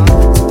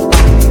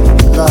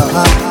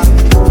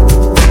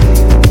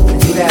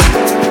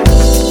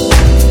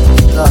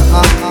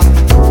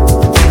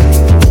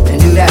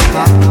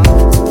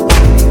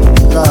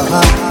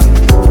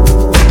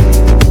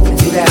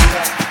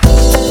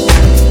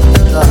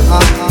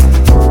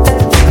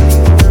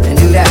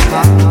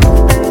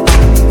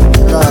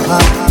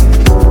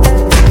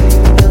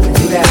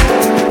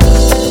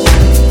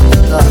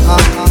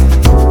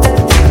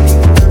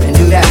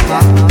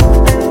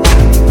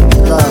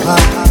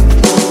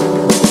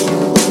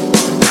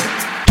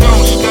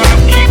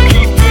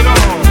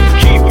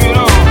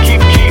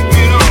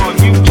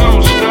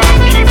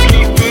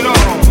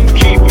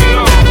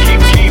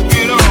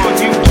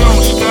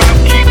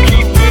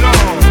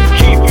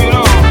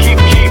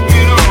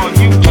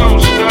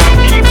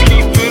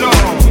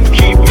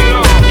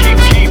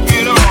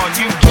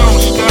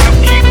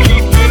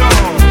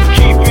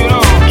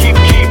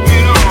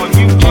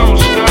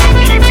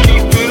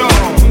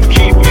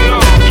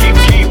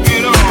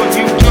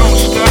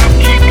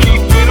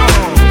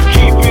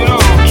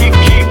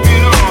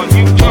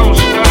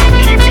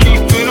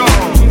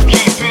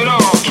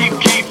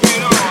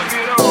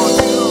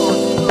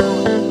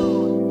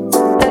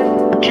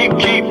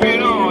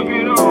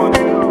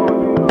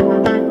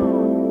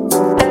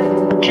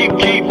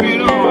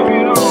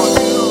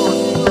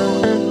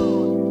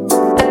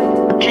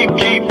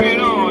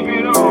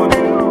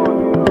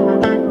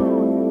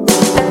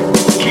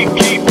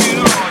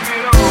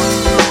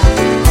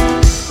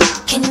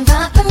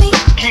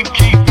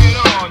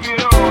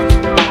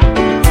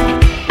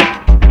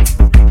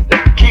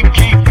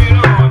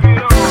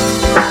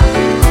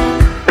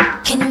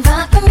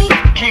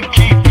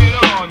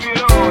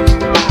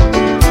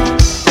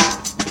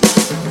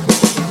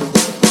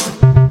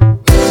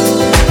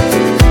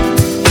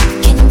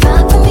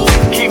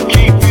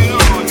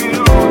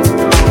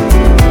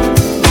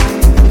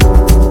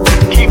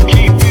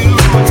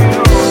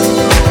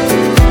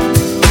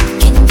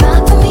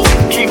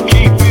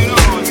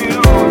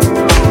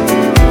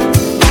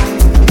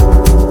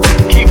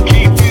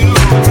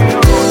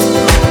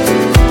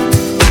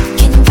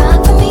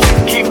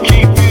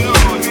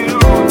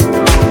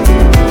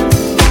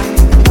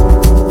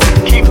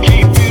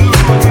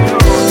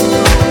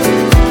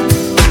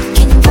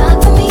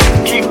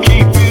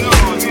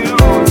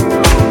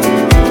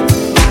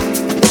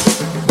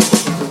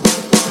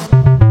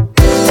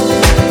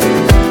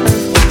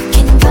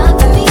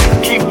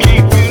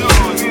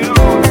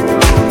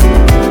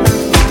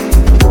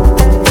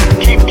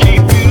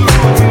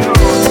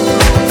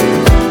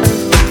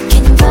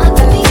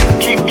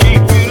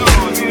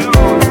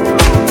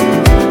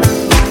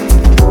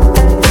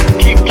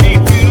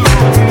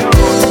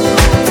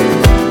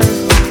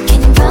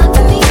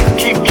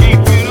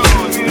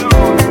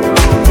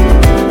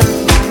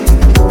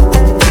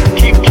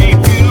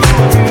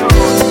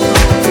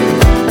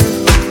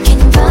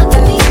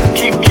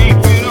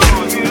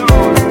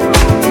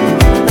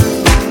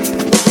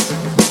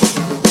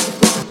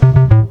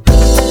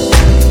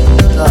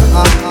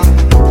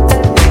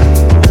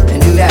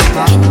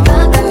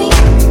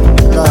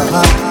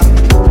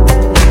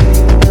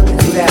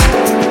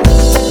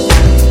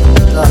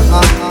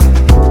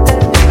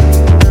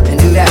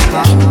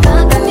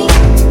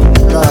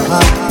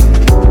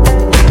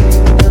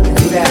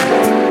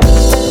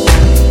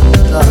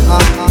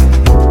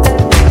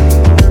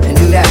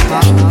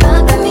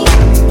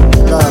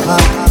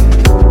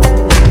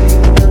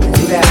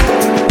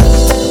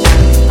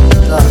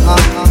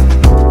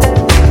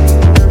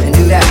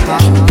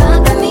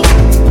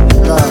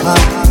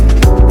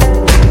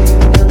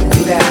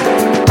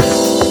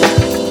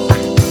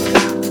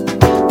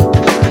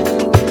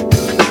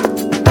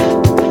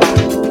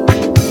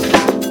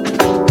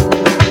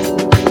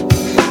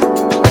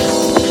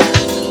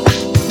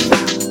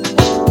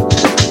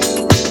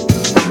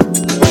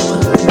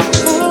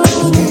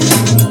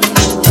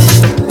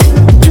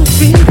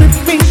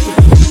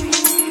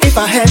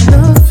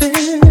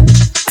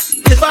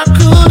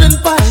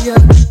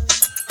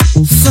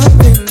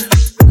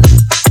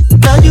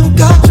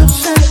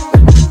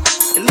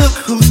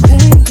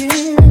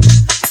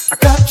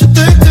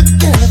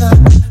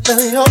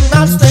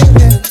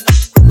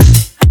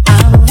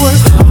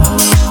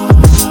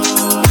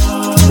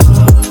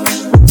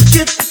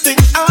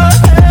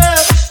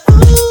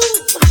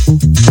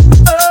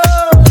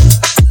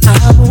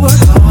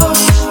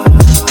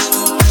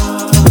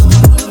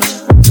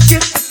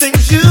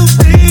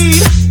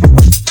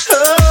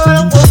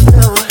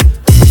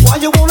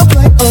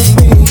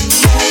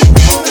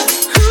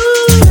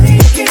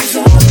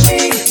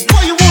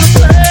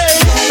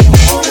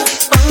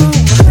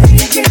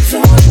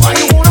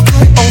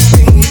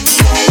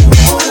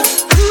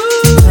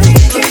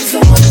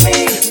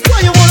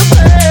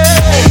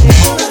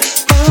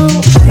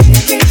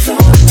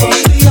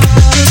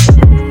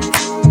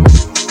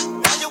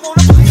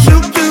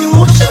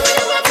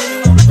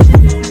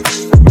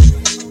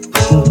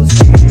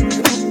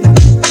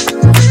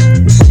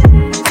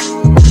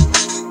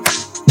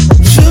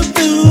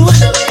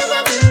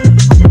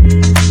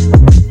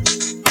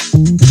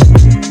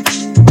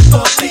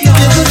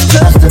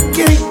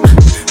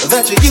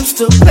 that you used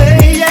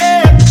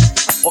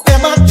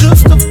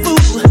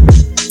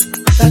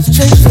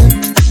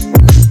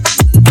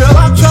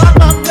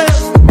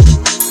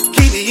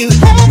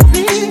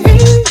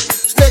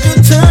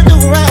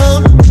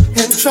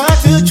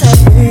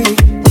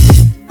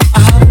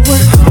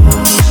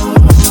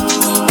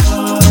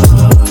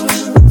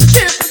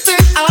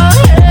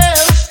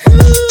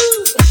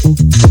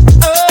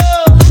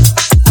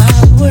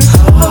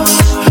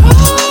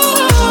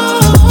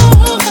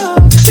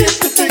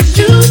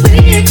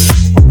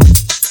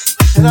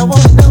Said I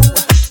wanna know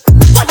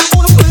why you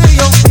wanna play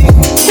your game.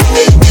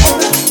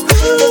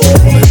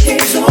 Play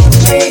games on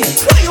me.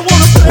 Why you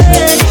wanna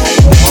play?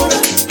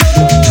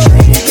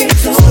 Play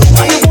games on me.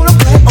 Why you wanna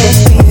play on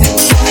me?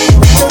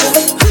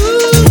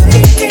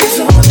 Play games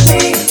on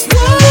me.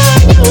 Why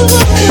you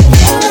wanna play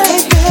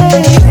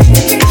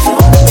games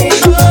on me?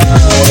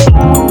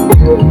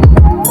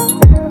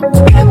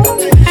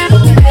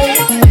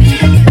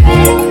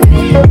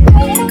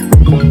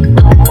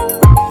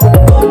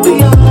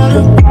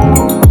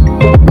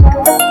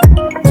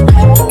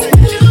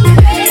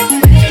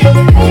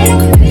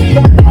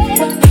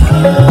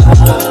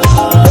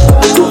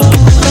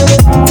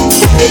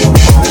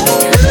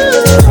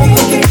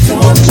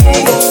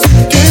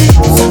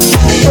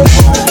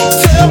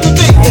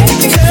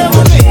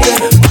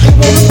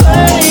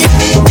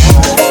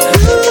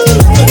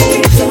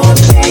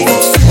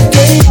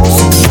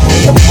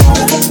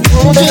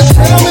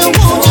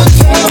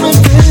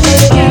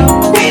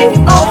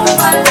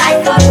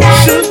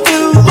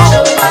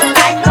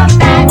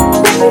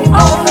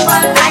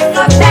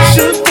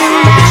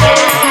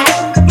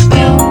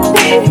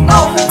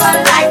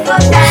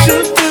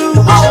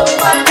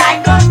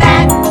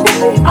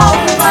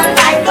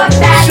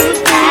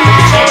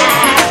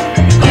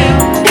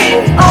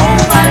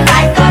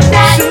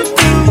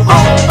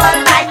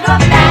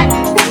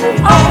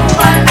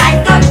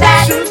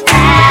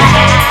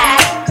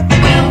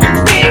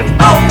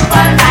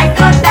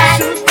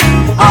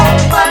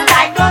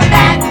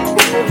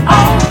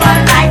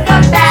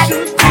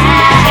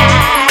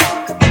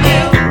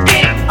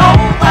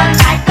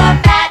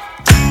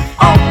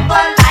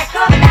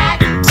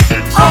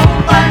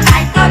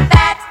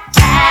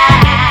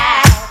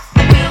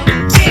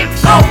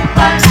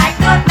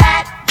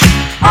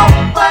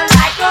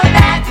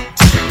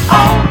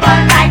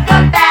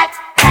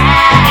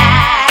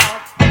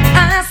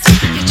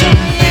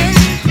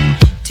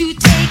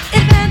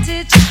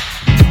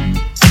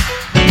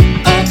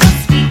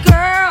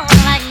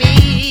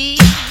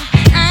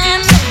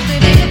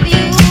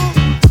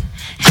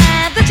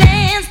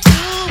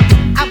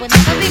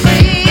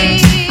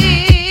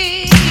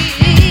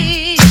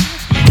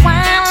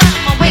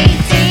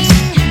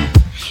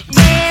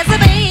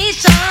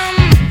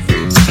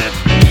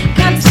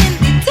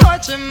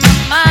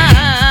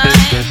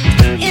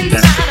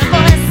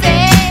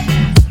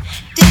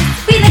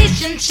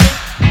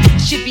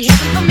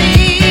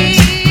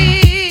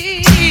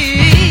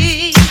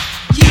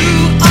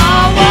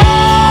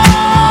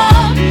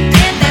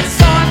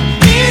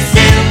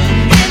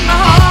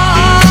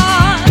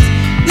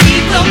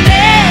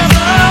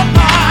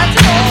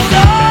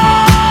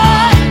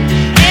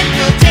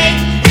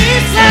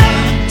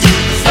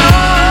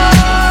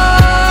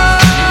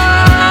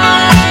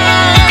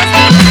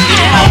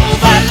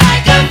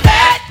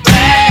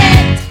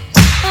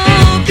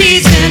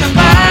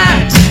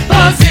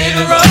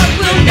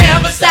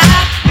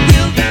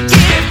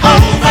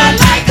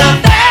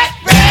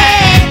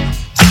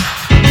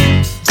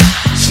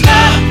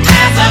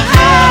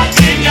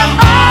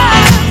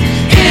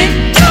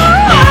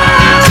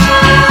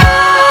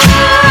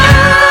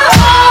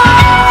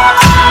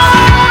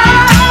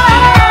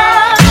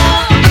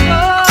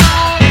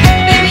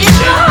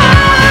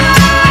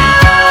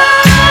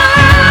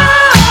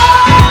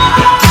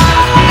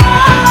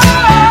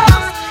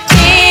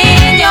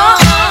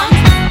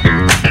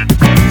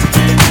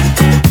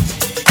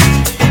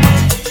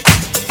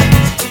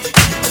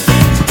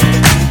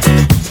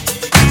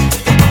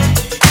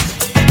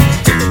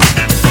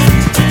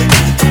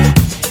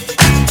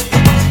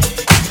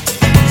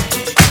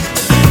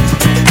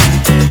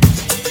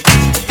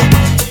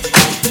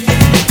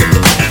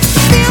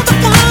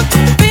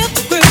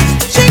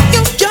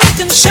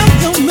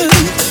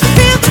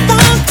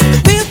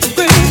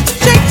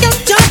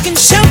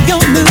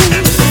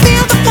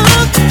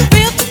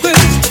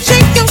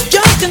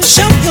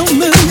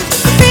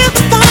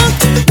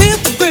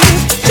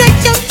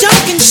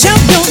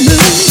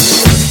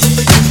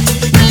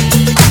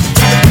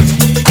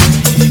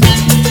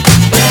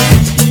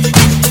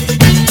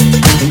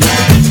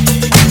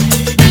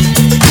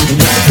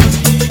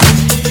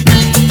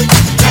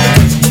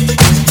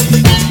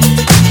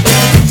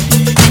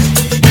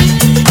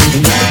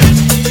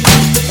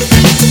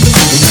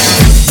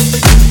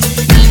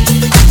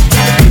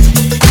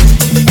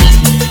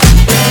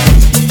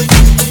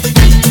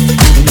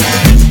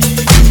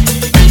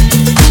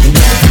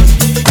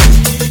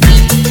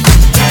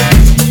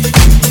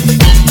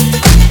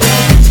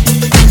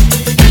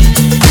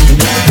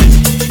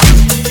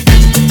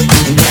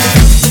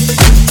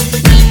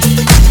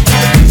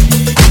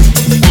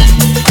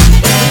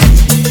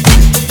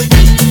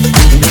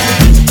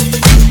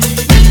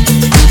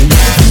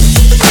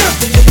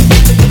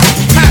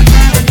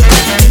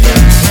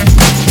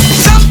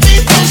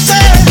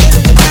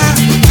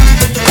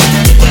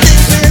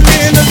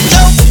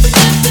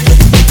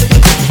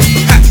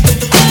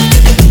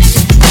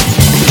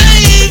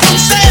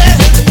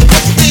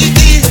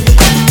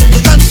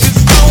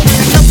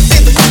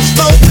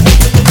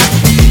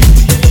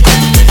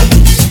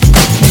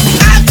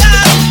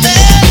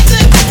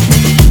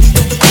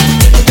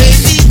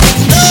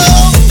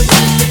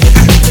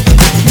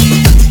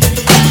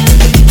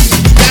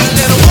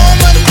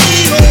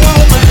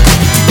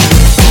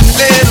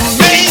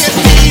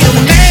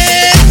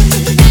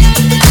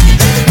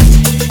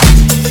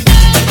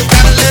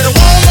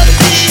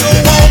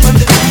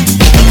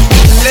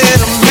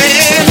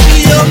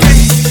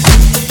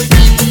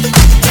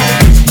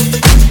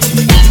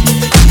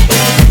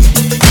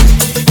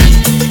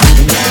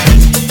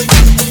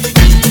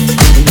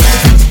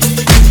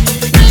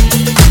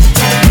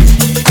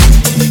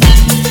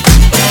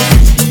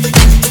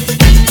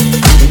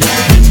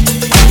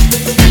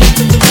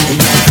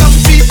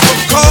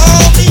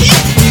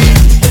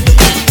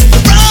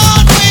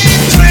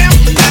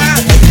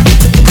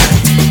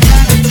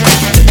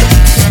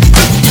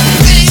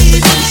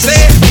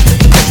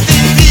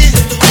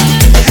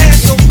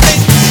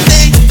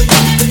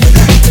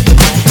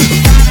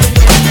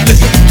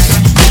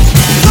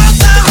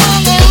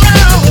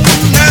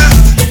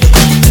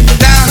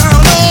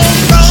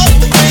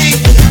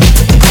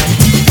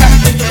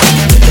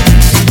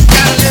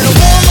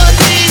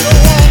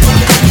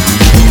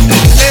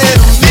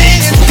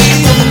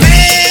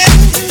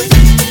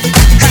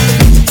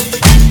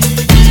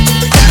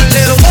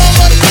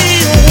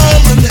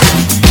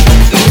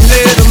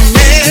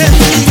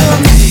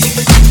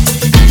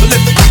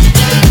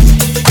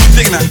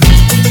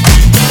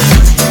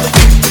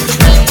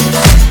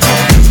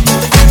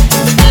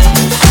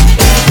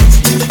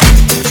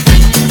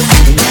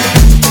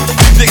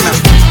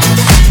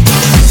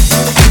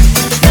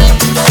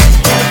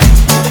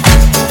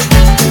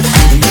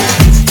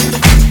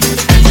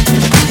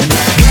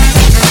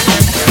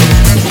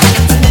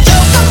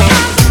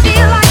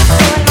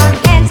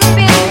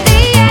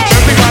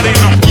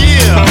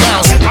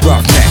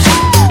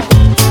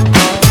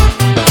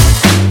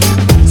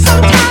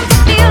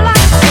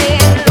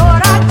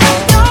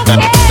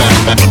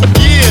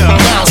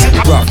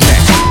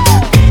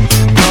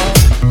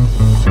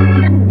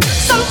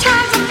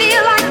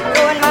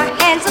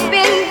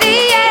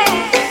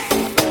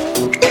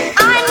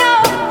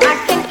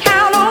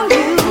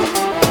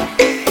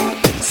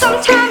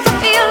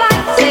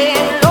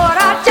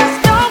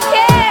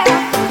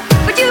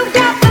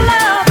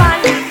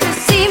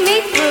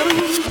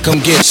 Come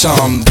get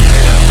some.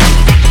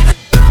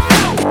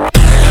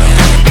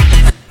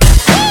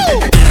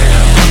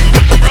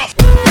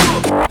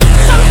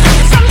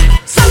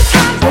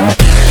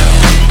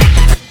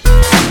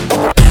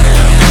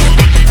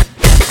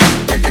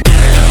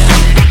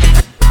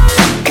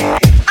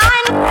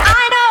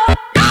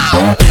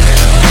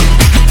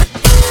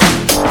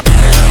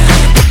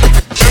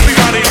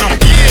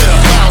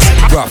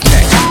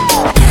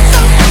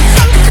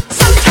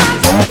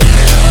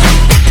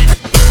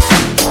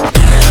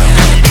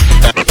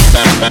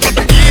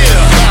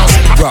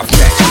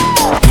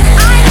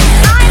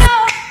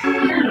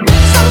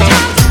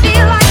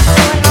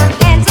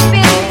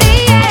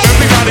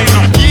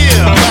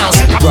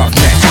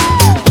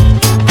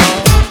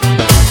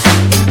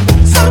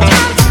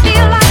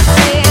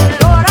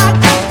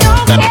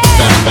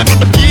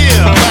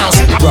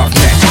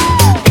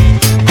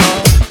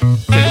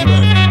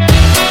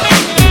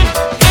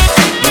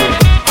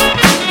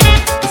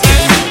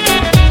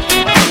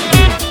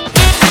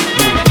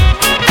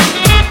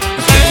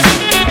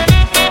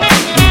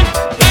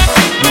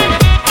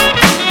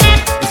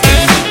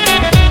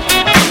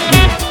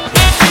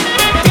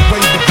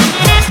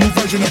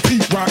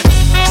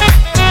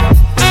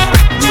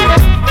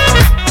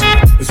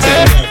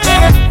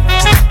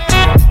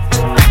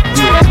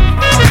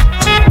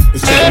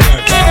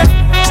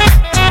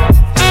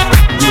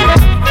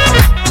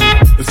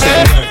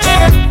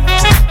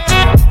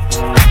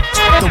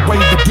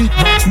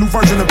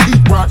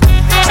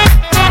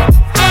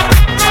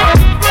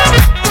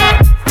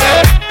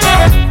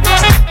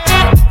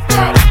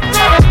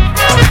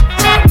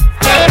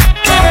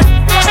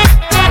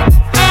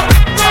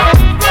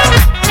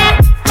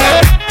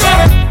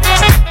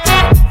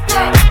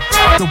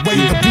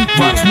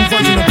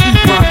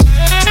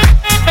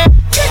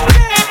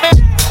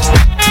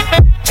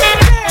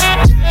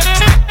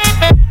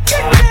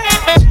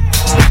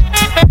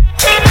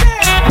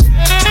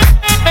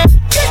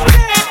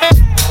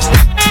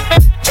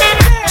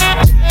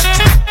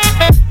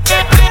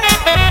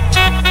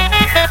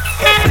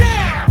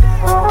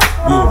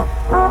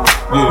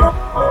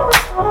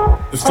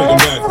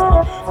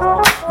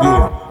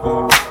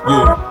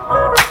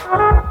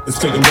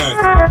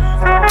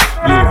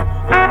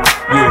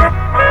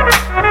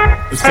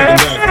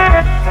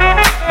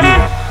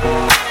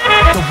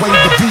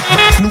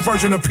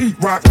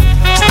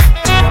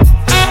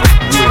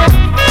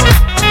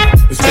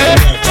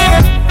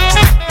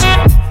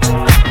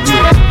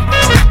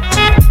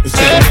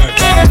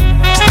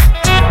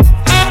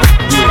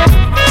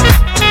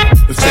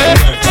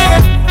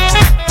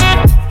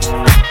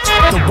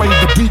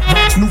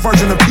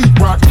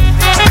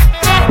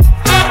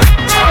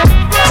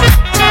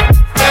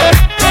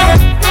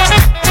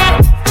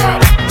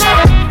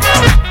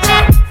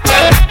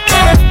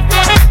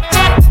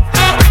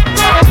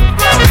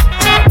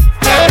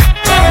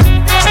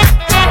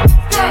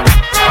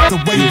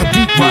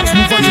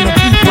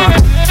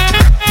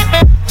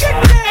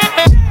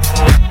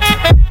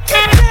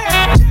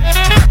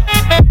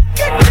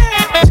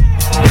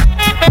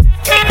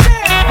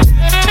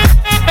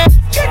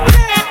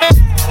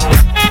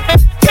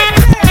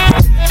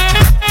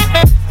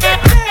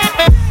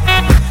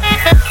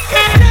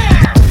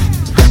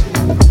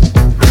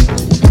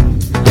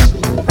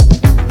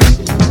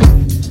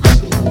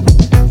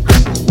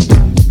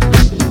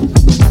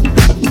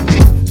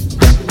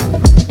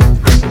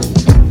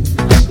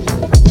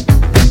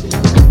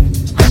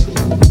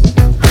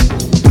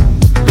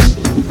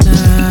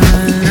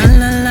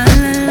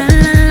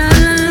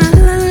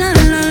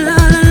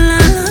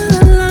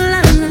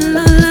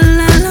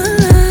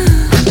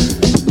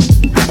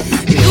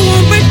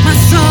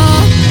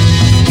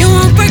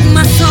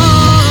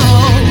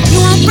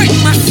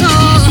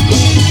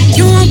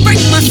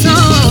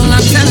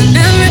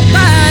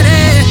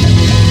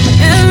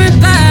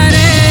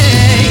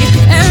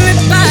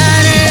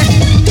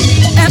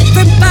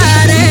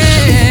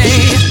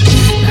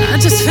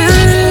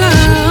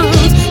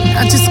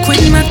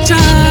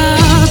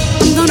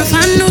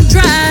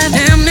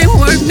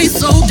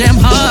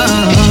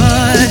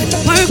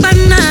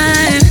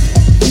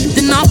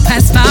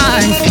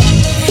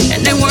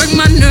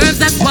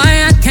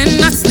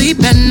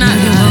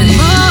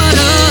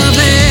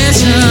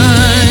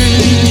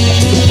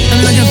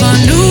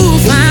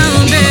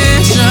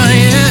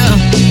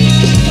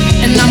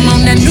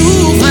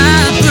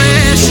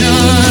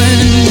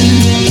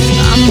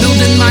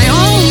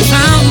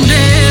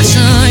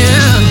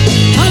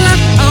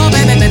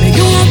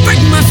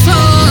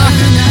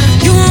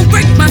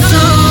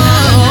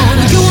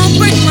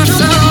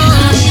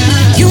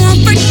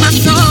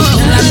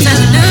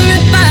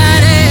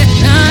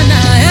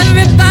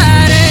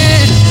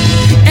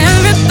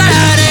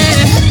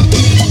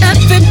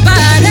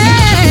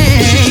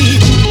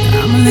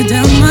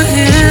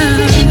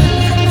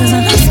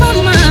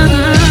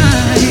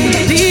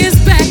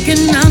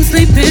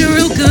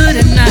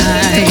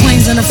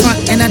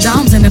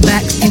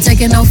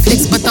 taking no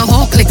flicks, but the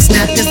whole click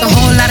snap. There's a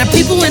whole lot of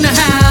people in the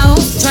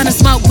house trying to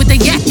smoke with the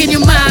yak in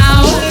your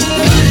mouth.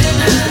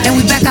 And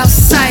we back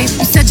outside.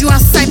 You said you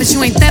outside, but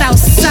you ain't that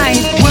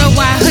outside.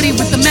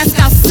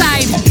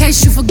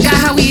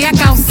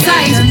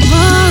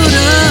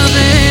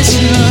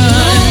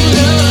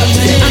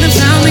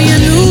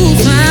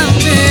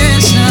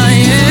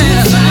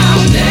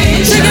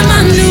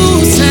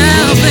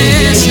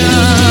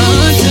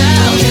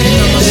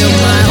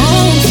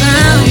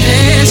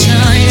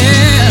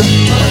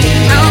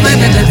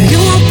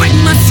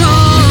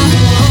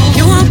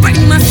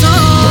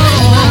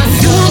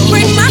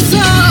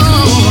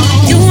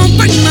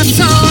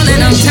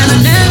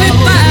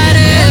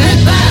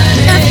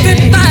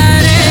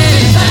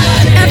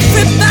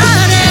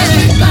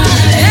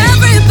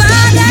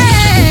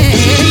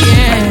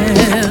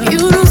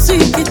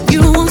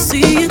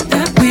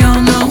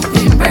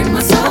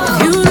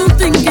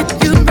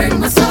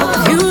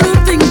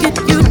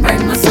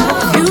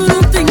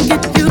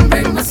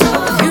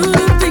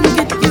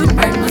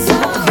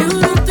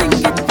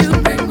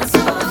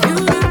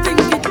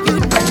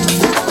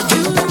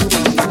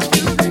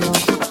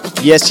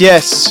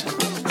 Yes,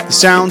 the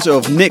sounds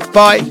of Nick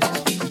Bite.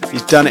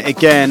 He's done it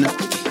again,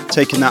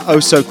 taking that oh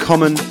so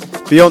common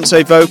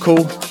Beyonce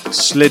vocal,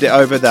 slid it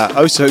over that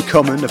oh so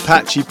common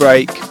Apache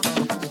break.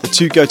 The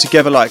two go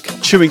together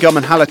like chewing gum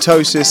and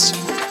halitosis.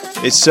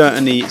 It's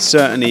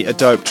certainly a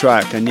dope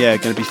track, and yeah,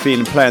 going to be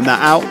feeling playing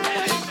that out.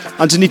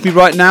 Underneath me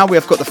right now, we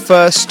have got the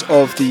first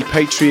of the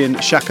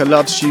Patreon Shaka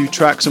Loves You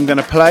tracks I'm going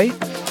to play.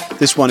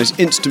 This one is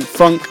Instant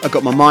Funk, I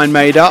Got My Mind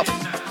Made Up,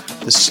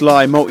 the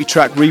Sly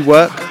multi-track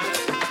rework.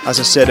 As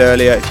I said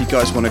earlier, if you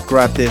guys want to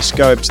grab this,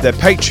 go over to their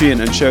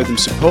Patreon and show them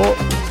support.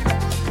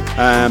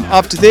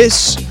 After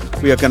this,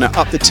 we are going to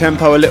up the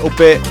tempo a little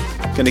bit,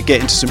 going to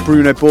get into some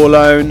Bruno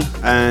Borlone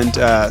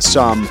and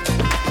some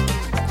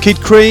Kid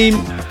Cream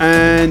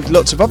and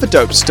lots of other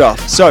dope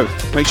stuff. So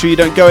make sure you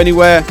don't go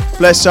anywhere.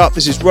 Bless up,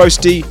 this is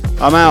Roasty,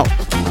 I'm out.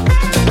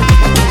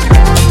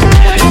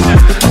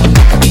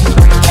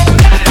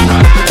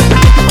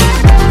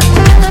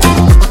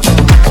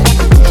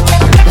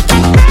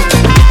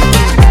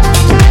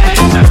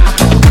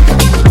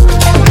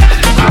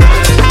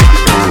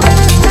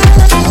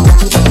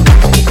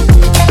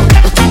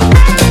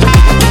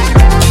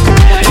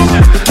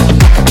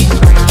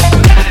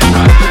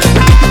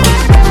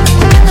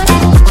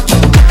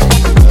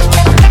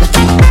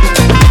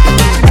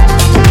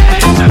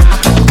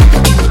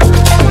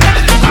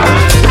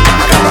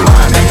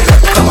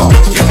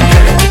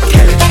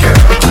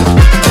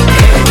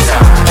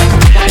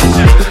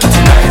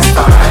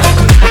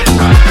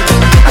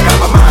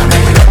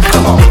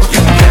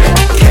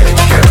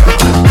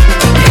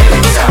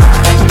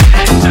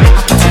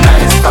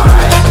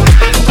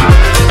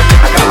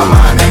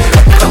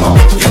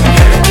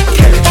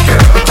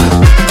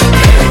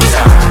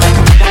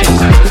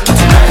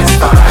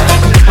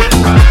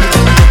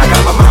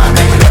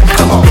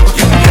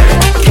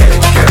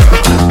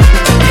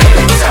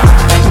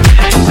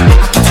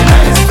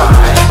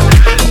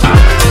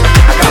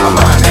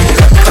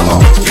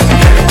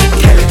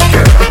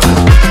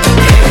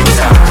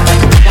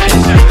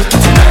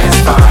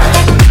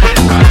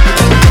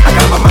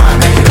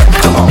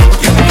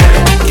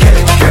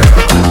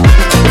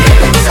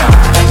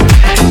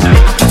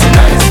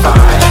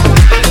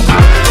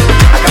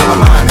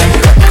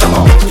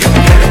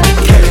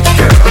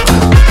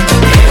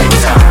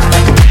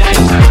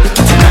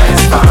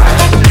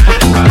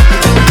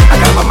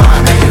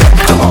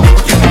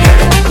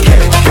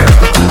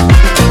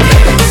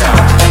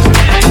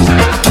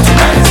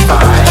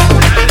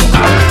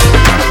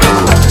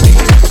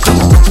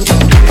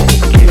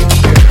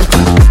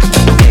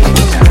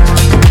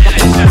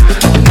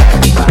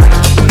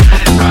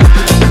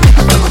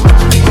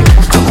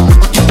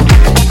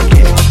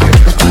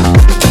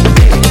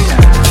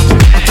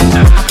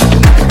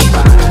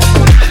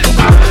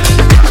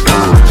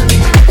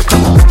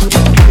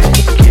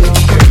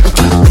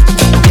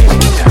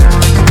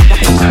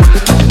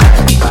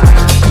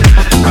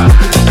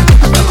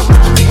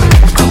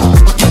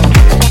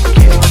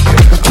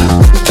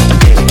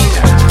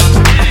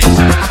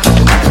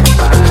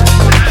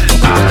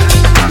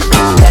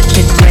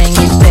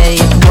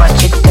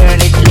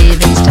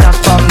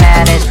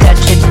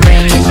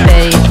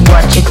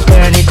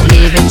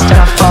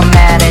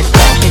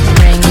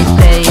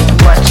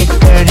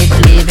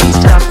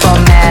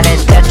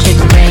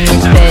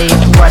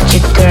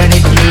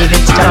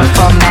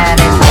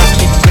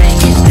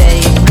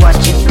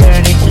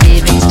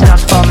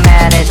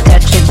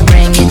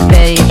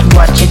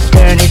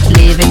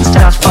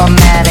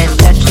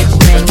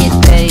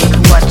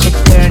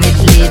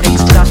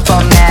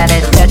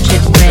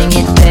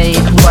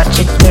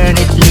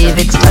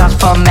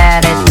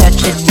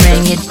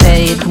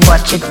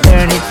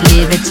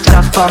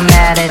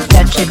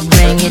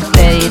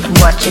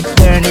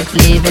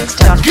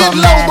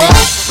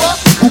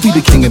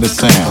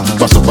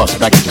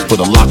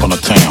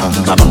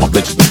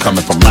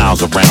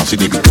 See,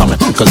 they be coming,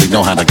 cause they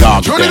know how to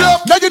guard you down. Turn it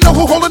up, now you know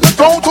who holding the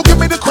throne, so give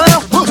me the crown.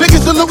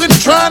 Niggas saluting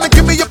and trying to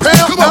give me a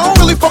pound. I don't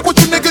really fuck with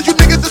you niggas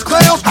is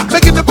clowns.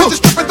 Making the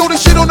bitches strip and throw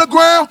this shit on the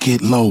ground.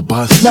 Get low,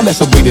 bus. Now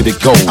that's the way that it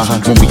goes.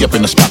 When we up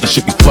in the spot, the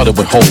shit be flooded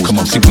with hoes. Come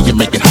on, see when you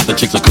make it hot, the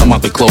chicks will come out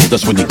their clothes.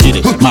 That's when you get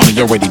it. Mommy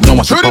already know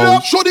I suppose. Turn it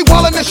up, shorty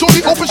wildin' and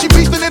shorty open, she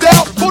beastin' it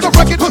out. For the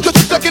record,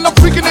 just a second, I'm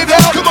freaking it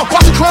out. Come on,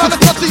 watch her trying to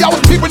touch it, I was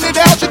peeping it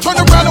out. She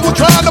turned around and was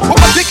trying to put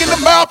my dick in the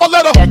mouth. I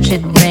let her touch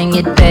it, bring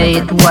it, pay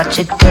it, watch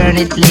it,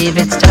 turn it, leave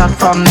it, stop,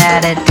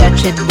 format it.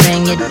 Touch it,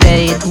 bring it,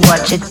 pay it,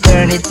 watch it,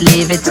 turn it,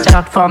 leave it,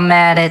 stop,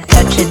 format it.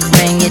 Touch it,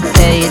 bring it,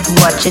 pay it,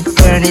 watch it,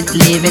 turn it,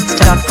 leave it,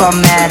 stop,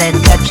 format it.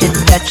 Touch it,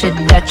 touch it,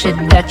 touch it,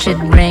 touch it,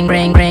 bring,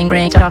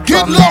 stop,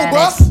 format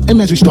it.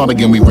 And as we start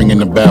again, we ringing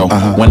the bell.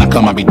 When I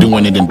come, I be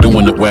doing it and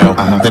doing it well.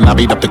 Then I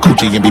beat up the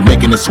coochie and be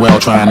making it swell,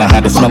 trying to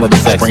hide the smell of the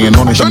sex, spraying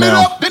on the Turn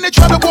Chanel. it up, then they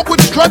try to walk with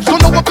the stripes,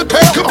 don't know what to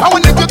tell. How a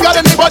nigga got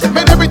a name, but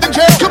man, everything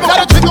jail.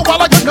 Got a chicken while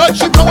like a nut,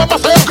 she blowing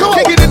myself.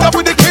 Can't get enough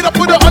with the kid, I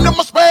put her under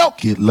my spell.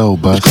 Get low,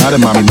 bud. Try to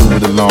mommy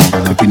move it along.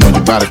 If you know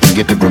your body can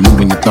get to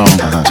removing your thong.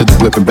 To the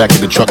whip and back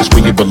of the truck is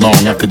where you belong.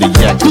 After the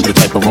yak, this the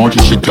type of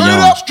raunchy shit you Turn it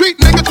on. up, street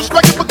niggas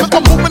respect it because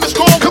my movement is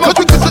strong. Cause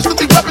we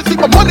consistently rapping, see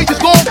my money is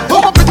long.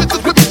 All my bitches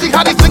is whipping, see how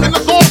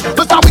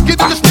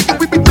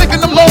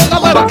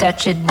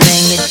touch it,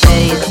 bring it,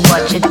 pay it,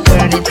 watch it,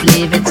 turn it,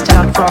 leave it,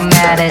 start,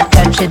 format it,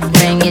 touch it,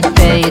 bring it,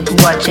 pay it,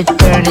 watch it,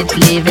 turn it,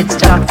 leave it,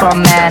 start,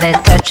 format it,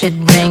 touch it,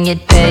 bring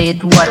it, pay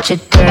it, watch it,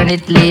 turn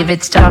it, leave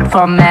it, start,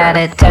 format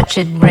it, touch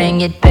it,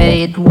 bring it,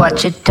 pay it,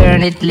 watch it,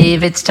 turn it,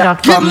 leave it,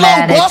 start,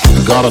 format it.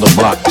 The God of the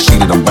block, see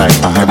that I'm back.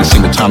 Every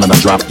single time that I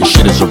drop, your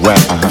shit is a rap.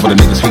 For the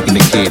niggas hating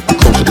the kid, I'm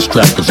close to the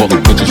strap, cause all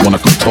the bitches wanna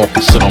come talk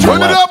and sit on my Turn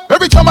it lap. up.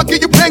 Every time I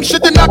get you bang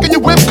shit, then knocking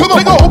your whip. Come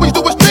on, nigga always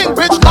do his thing,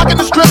 bitch. Knocking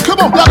the strip. Come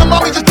on, lot of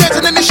mommies just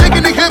dancing and they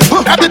shaking their hips.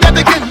 After that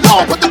they get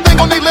low, put the thing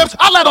on their lips.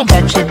 I let them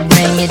touch it,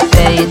 bring it,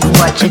 pay it,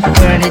 watch it,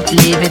 turn it,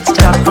 leave it,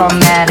 start,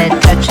 format it.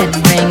 Touch it,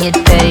 bring it,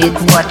 pay it,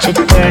 watch it,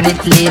 turn it,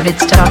 leave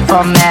it, start,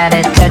 format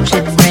it. Touch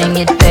it, bring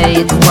it,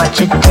 pay it, watch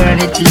it, turn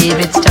it, leave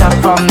it, start,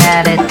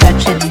 format it.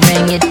 Touch it,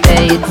 bring it,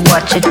 pay it,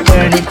 watch it,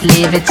 turn it,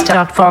 leave it,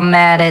 start,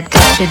 format it.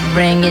 Touch it,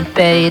 bring it,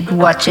 pay it,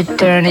 watch it,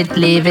 turn it,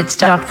 leave it,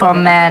 start,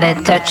 format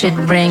it. Touch it,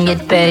 bring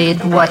it, pay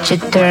it, watch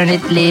it, turn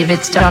it, leave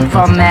it, start,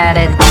 format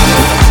it.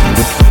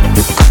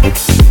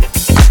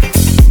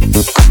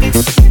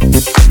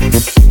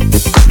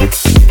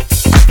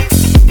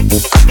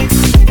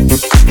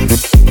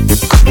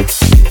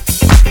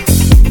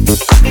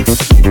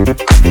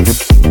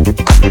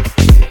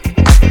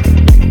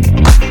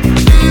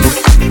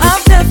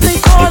 I'm definitely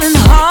falling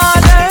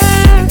harder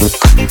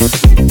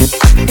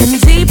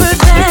and deeper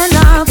than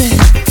I've been.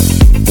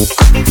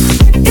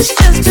 It's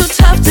just too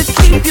tough to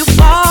keep you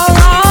far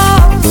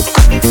off.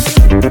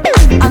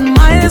 I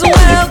might as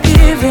well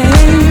give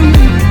in.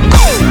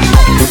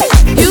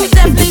 You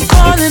definitely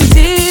falling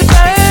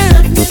deeper.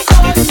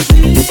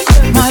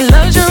 My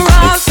love's your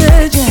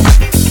oxygen.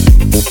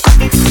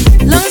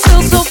 Lungs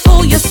feel so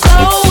full, you're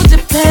so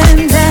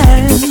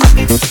dependent.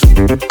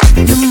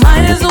 You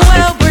might as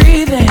well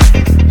breathe in.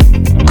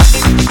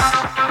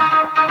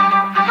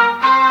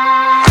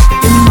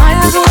 You might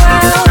as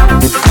well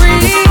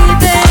breathe in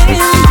deeper.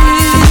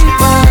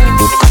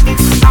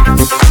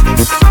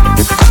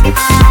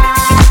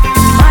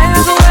 Might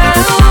as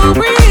well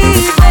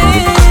breathe in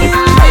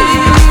deeper.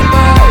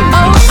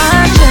 Oh,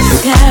 I just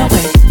can't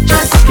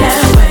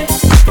wait,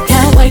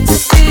 can't wait to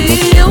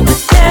see you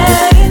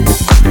again.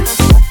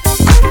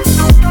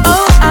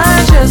 Oh,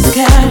 I just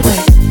can't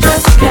wait,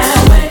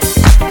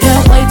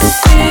 can't wait to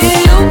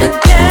see you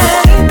again.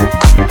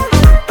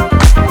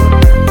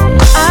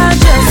 I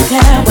just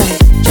can't wait,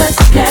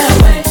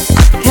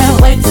 can't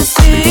wait to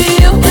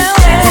see you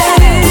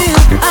again.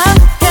 I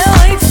can't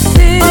wait to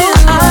see you. Oh,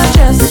 I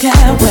just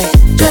can't wait,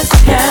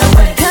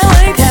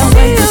 can't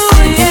wait to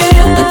see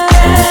you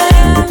again.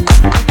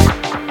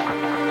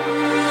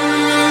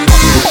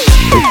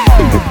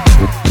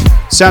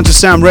 Sound to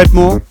Sam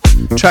Redmore,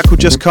 track called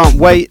Just Can't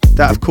Wait.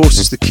 That of course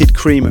is the Kid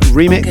Cream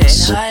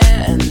remix.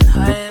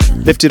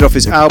 Lifted off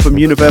his album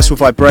Universal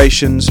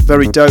Vibrations.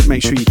 Very dope,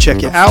 make sure you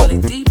check it out.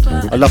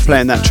 I love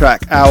playing that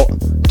track out.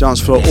 Dance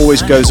floor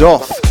always goes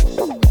off.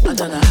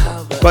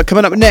 But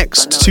coming up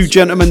next, two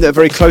gentlemen that are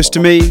very close to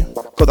me.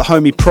 Got the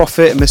homie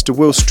Prophet and Mr.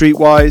 Will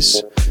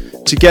Streetwise.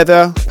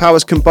 Together,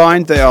 powers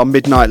combined, they are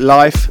Midnight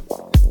Life.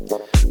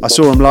 I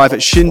saw them live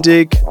at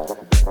Shindig,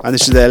 and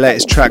this is their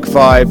latest track,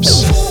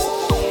 Vibes.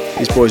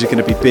 These boys are going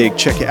to be big,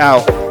 check it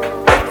out.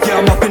 Yeah,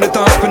 I'm up in the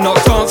dance but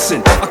not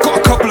dancing. I got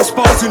a couple of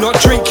spars who not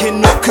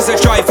drinking, not cause they're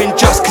driving,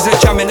 just cause they're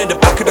jamming in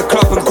the back of the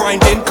club and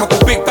grinding. Couple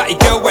big batty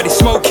girl where they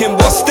smoking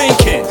while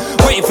stinking,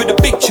 waiting for the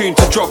big tune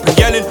to drop and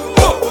yelling,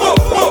 oh, oh,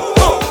 oh,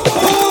 oh,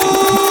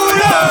 oh,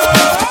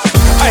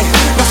 yeah. Ay,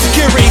 now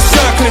security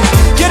circling,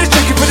 yeah, they're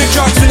checking for the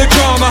drugs and the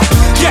drama.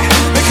 Yeah,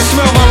 they can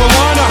smell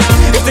marijuana.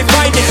 If they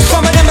find it,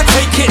 some of them will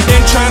take it,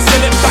 then try and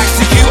sell it back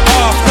to you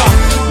after.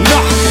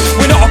 Nah,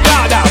 we're not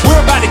about that. We're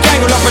about the gang,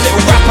 we'll have a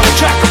little rap on the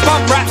track, a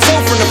bump rap soul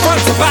from the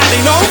front to back.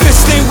 They know this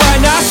thing right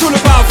now, it's all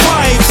about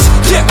vibes.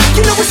 Yeah,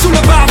 you know it's all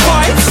about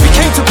vibes. We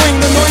came to bring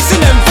the noise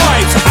and them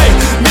vibes. Hey,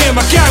 me and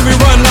my gang, we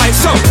run like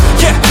so.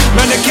 Yeah,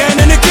 man, again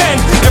and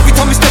again. Every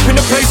time we step in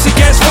the place, it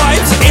gets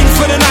vibes. In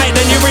for the night,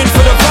 then you're in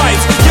for the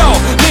vibes. Yo,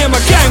 me and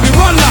my gang, we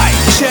run like.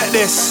 Check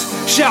this.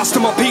 Shouts to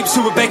my peeps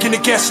who were begging the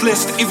guest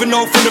list, even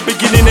though from the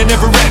beginning they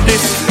never read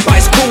this. But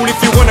it's cool if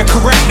you wanna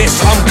correct this,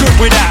 I'm good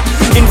with that.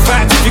 In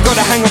fact, if you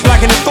gotta hang a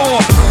flag in the door,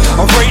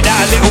 I'll rate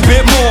that a little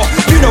bit more.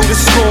 You know the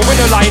score when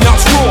the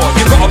lineup's raw.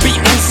 You gotta be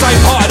inside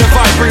part of the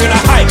vibe, bringing a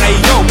hype. Hey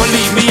yo,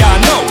 believe me, I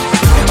know.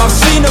 I've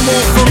seen them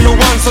all, from the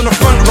ones on the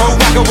front row,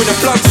 wagger with a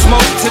blood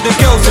smoke, to the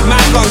girls with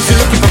mad guns who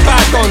looking for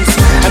bad guns,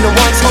 and the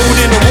ones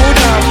holding the wall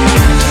down.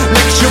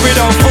 Make sure it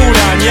don't fall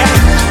down, yeah?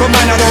 But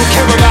man, I don't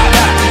care about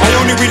that. I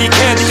only really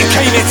care that you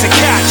came here to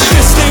catch.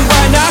 This thing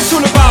right now, it's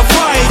all about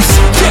vibes.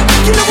 Yeah,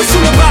 you know it's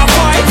all about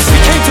vibes. We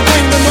came to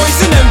bring the noise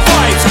and them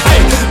vibes. Hey,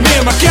 me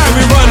and my gang,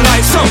 we run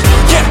like so.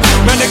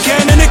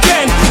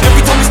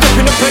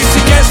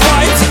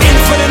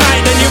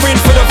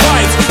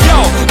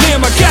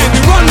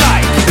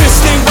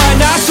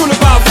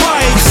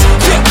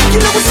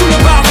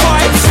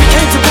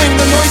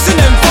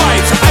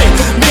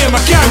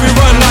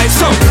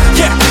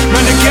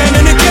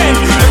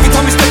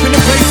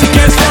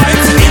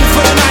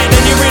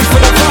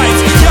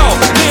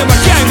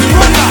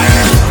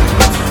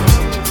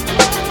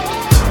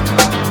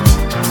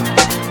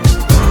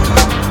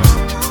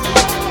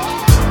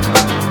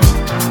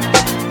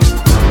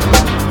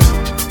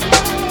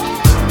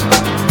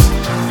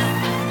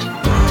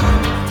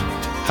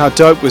 How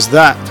dope was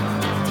that?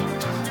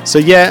 So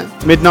yeah,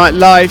 Midnight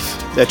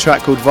Life, their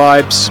track called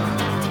Vibes.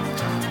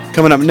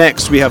 Coming up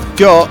next, we have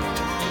got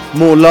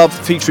More Love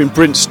featuring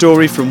Brent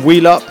Story from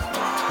Wheel Up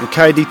and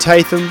KD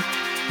Tatham.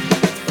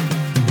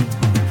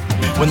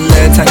 When the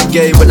last time you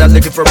gave without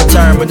looking for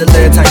return? When the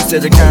last time you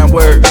said a kind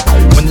word?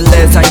 When the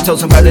last time you told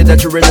somebody that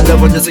you really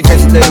love them just in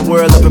case you let the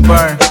world up and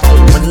burn?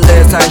 When the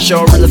last time you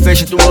showed real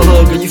affection through a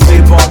hug and you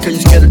feel born cause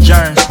you scared of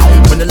germs?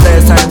 When the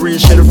last time you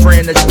reassured a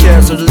friend that you care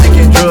so the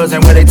licking drugs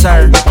ain't where they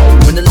turn?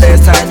 When the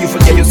last time you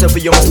forgave yourself for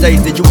your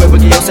mistakes, did you ever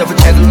give yourself a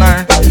chance to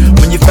learn?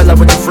 When you fell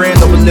out with your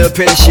friend over little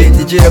petty shit,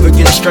 did you ever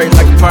get it straight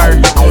like a perm?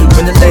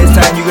 When the last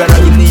time you got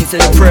on your knees said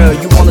a prayer,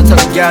 you wanna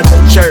talk to God in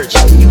the church?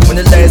 When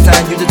the last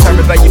time you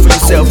determined value for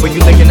yourself, or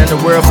you looking in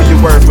the world for your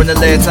worth? When the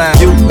last time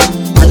you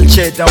really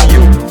checked on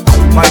you?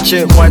 My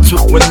check 1,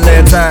 2. When the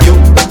last time you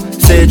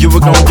said you were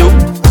gonna do,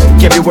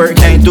 kept your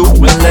word, came through?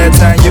 When the last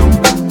time you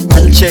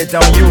really checked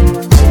on you?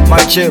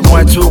 My check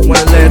 1, 2. When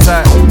the last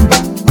time?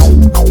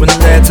 When the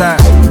last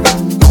time?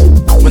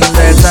 When the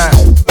last time?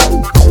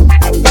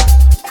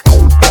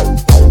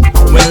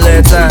 When the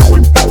last time?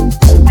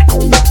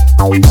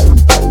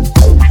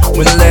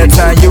 When the last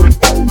time you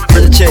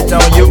really checked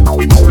on you?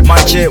 My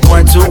check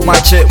 1, 2. My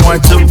check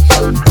 1, 2.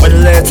 When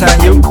the last time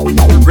you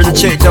really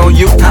checked on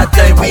you? I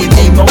think we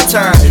need more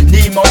time,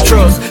 need more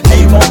trust,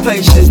 need more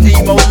patience,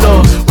 need more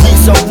love. We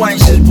so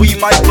anxious, we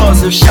might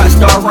buzz if shots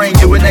start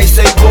ringing when they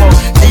say war.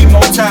 Need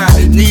more time,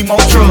 need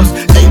more trust,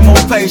 need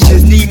more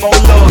patience, need more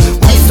love.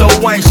 We so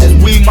anxious,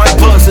 we might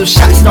buzz if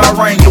shots start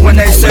ringing when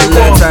they say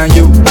war. When the last time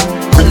you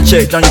really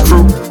checked on your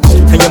crew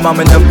and your mom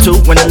and them too?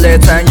 When the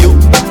last time you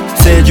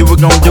said you were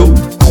gonna do,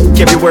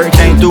 kept your word,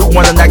 came through?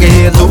 Wanna knock your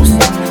head loose,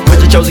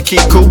 but you chose to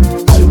keep cool?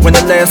 When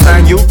the last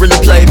time you really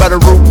played by the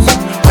rules,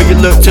 or you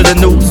look to the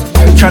news,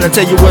 trying to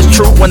tell you what's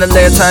true? When the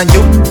last time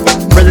you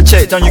really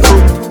checked on your crew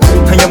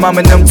and your mom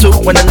and them too?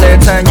 When the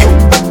last time you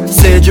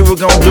said you were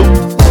gonna do,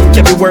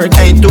 kept your word,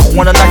 came through?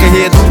 Wanna knock your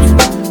head loose,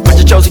 but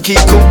you chose to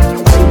keep cool?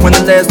 When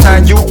the last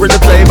time you really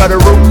played by the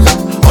rules,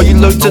 or you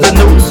look to the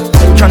news,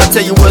 trying to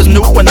tell you what's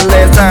new? When the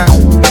last time?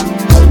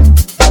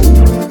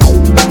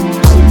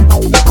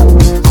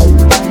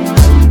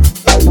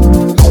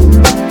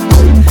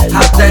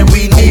 I think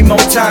we need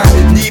more time,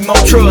 need more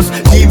trust,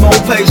 need more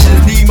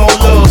patience, need more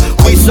love.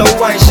 We so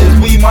anxious,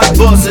 we might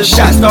buzz if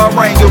shots start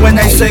ringing when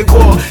they say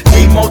war.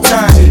 Need more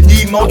time,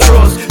 need more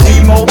trust,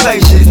 need more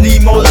patience,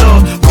 need more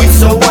love. We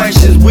so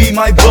anxious, we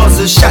might buzz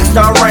if shots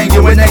start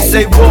ringing when they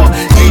say war.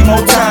 Need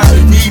more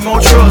time, need more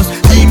trust,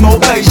 need more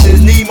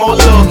patience, need more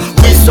love.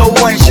 We so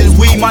anxious,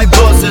 we might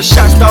buzz if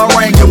shots start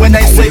ringing when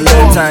they say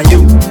war. Last time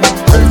you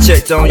really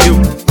checked on you?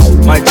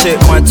 My check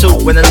 1,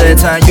 2. When the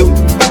last time you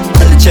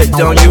really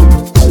checked on you?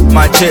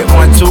 My check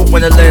 1, 2.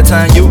 When the last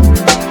time you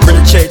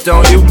really checked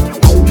on you?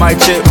 My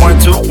check 1,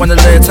 2. When the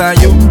last time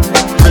you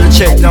really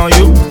checked on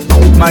you?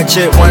 My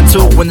check 1,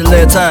 2. When the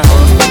last time?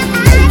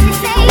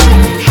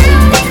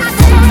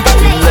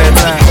 Last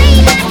time.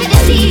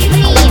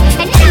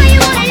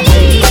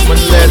 When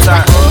the last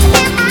time?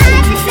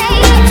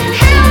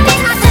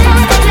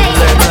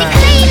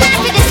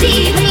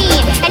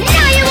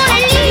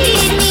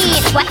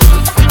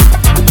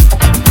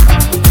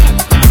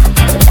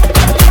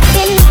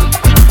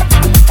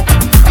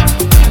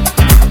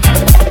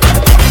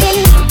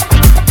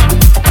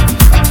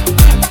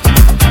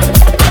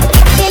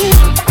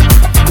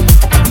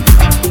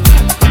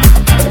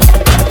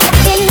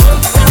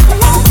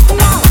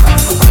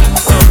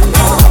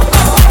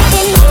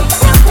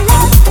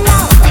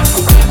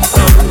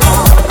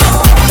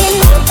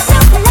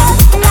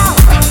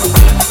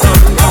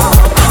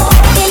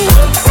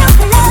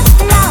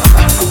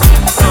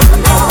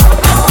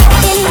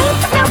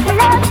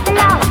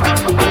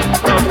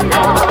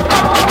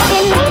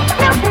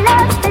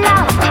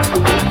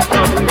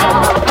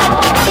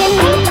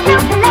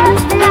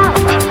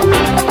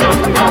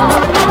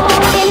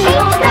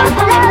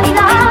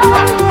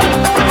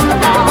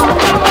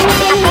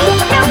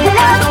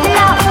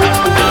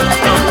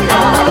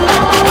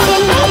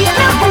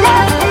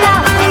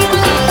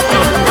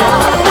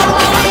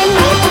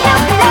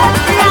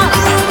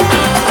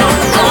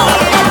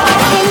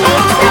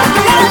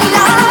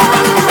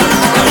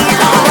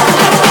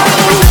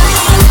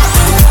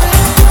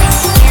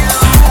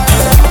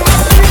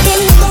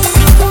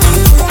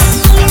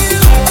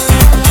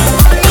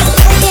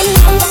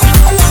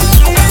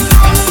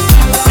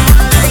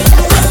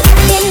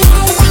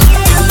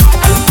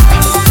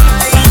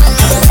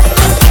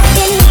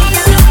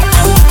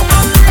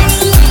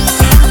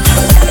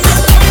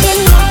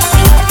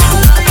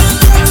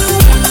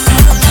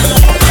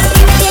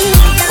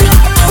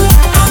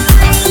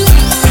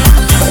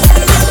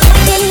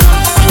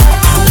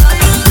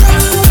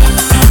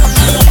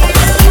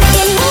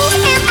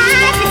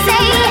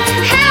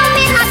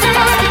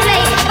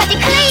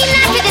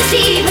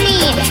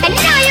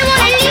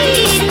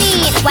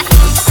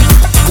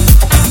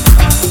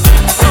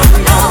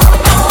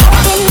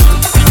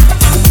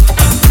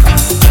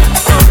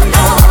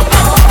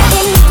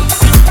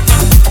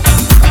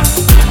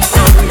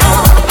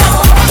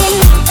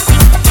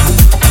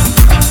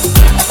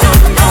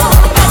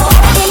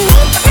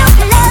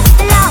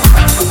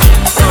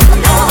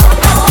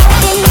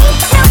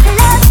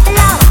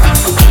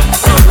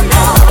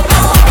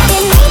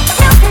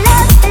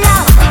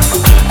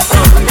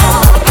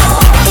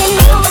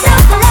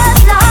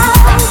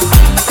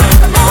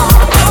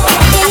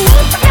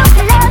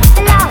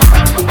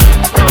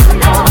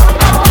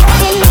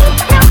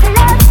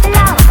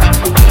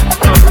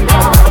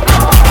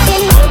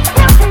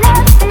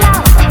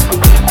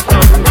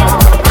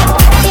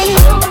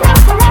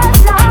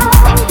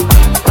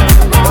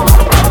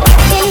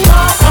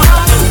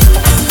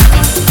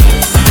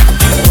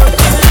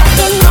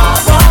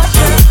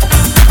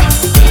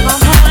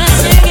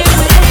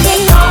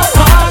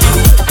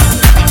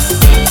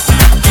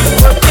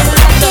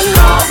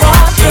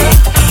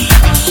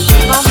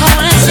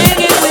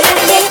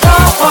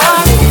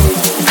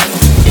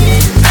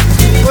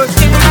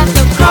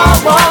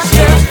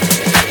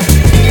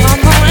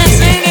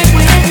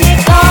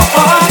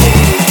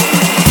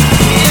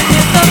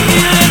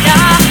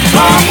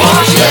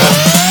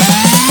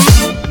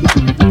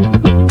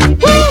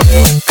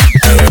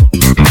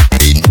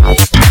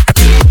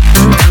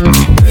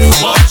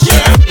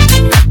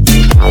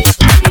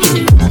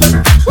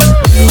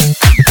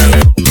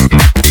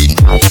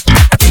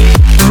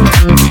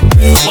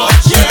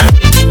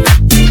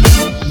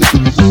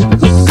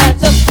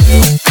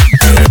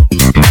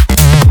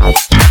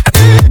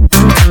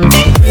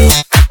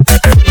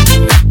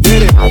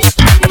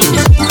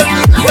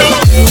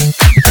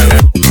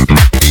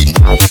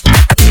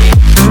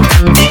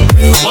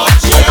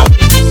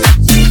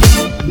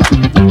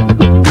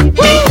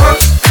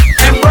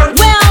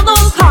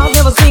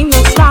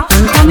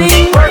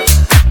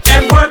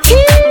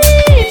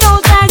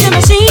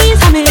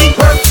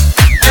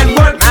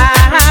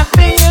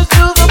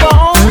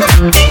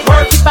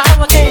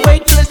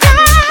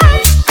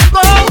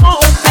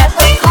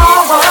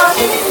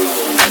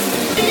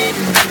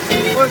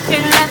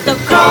 working at the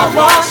car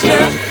wash,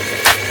 yeah.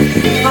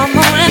 Come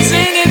on and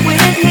sing it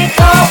with me,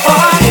 car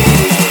wash.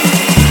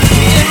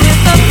 Give me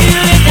the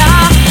feeling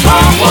now,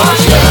 car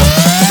wash, yeah.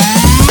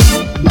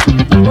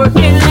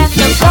 Working at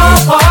the car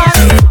wash.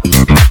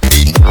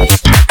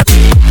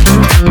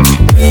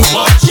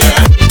 Watch it.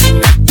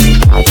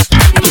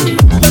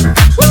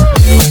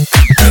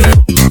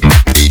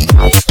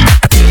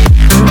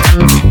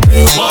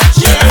 Watch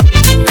it.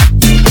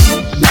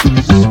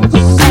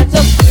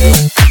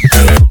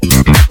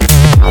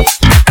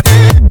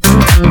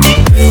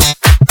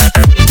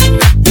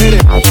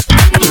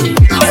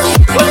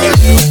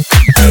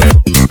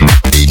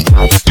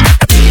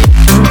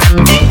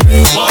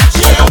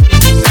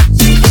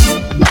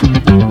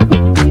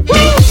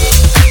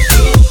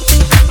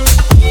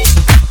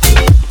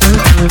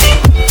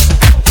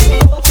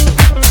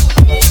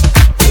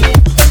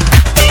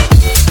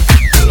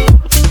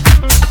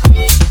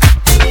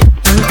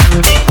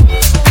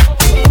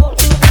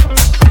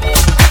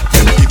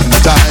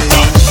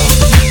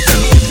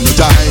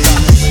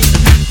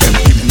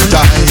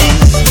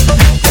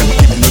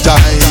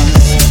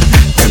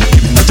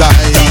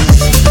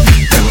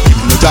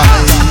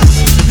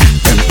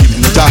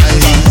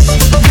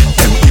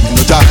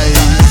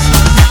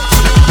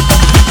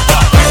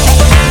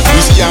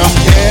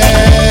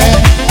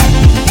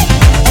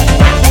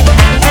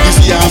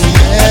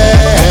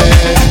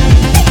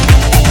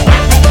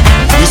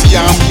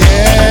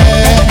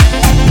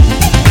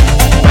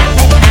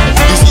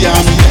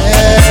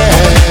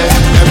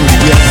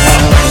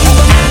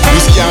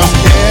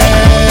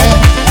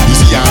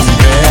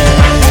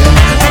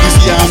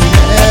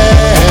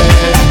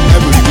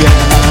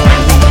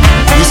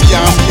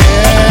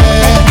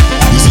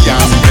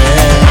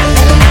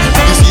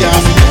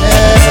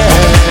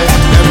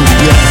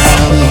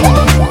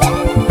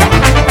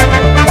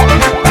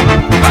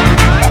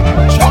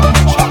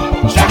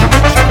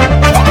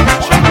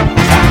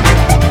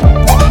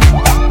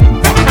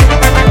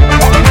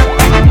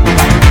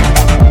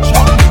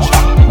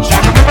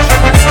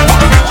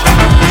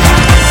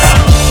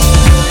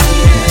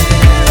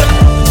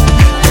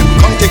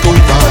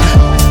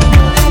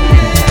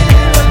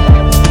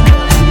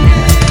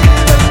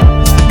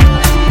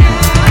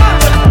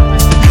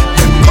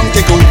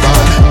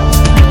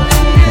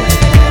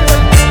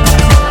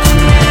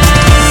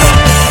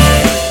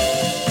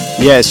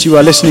 Yes, you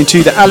are listening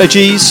to The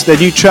Allergies, their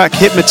new track,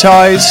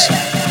 Hypnotize.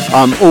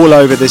 I'm all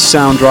over this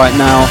sound right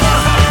now.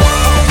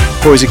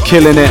 Boys are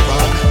killing it.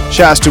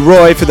 Shouts to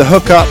Roy for the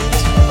hookup.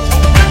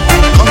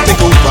 Come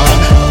take over,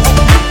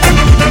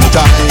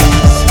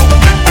 hypnotize.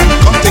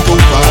 Come take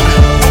over,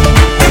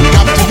 and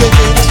captivate.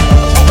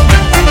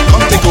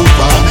 Come take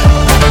over,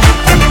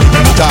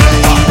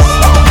 hypnotize.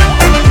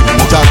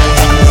 Hypnotize,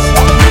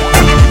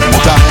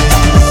 hypnotize,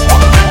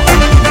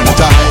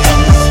 hypnotize,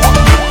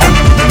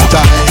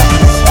 hypnotize.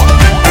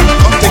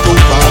 Come take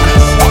over,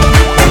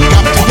 and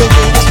captivate.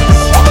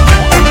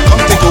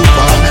 Come take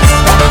over,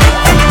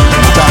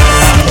 hypnotize.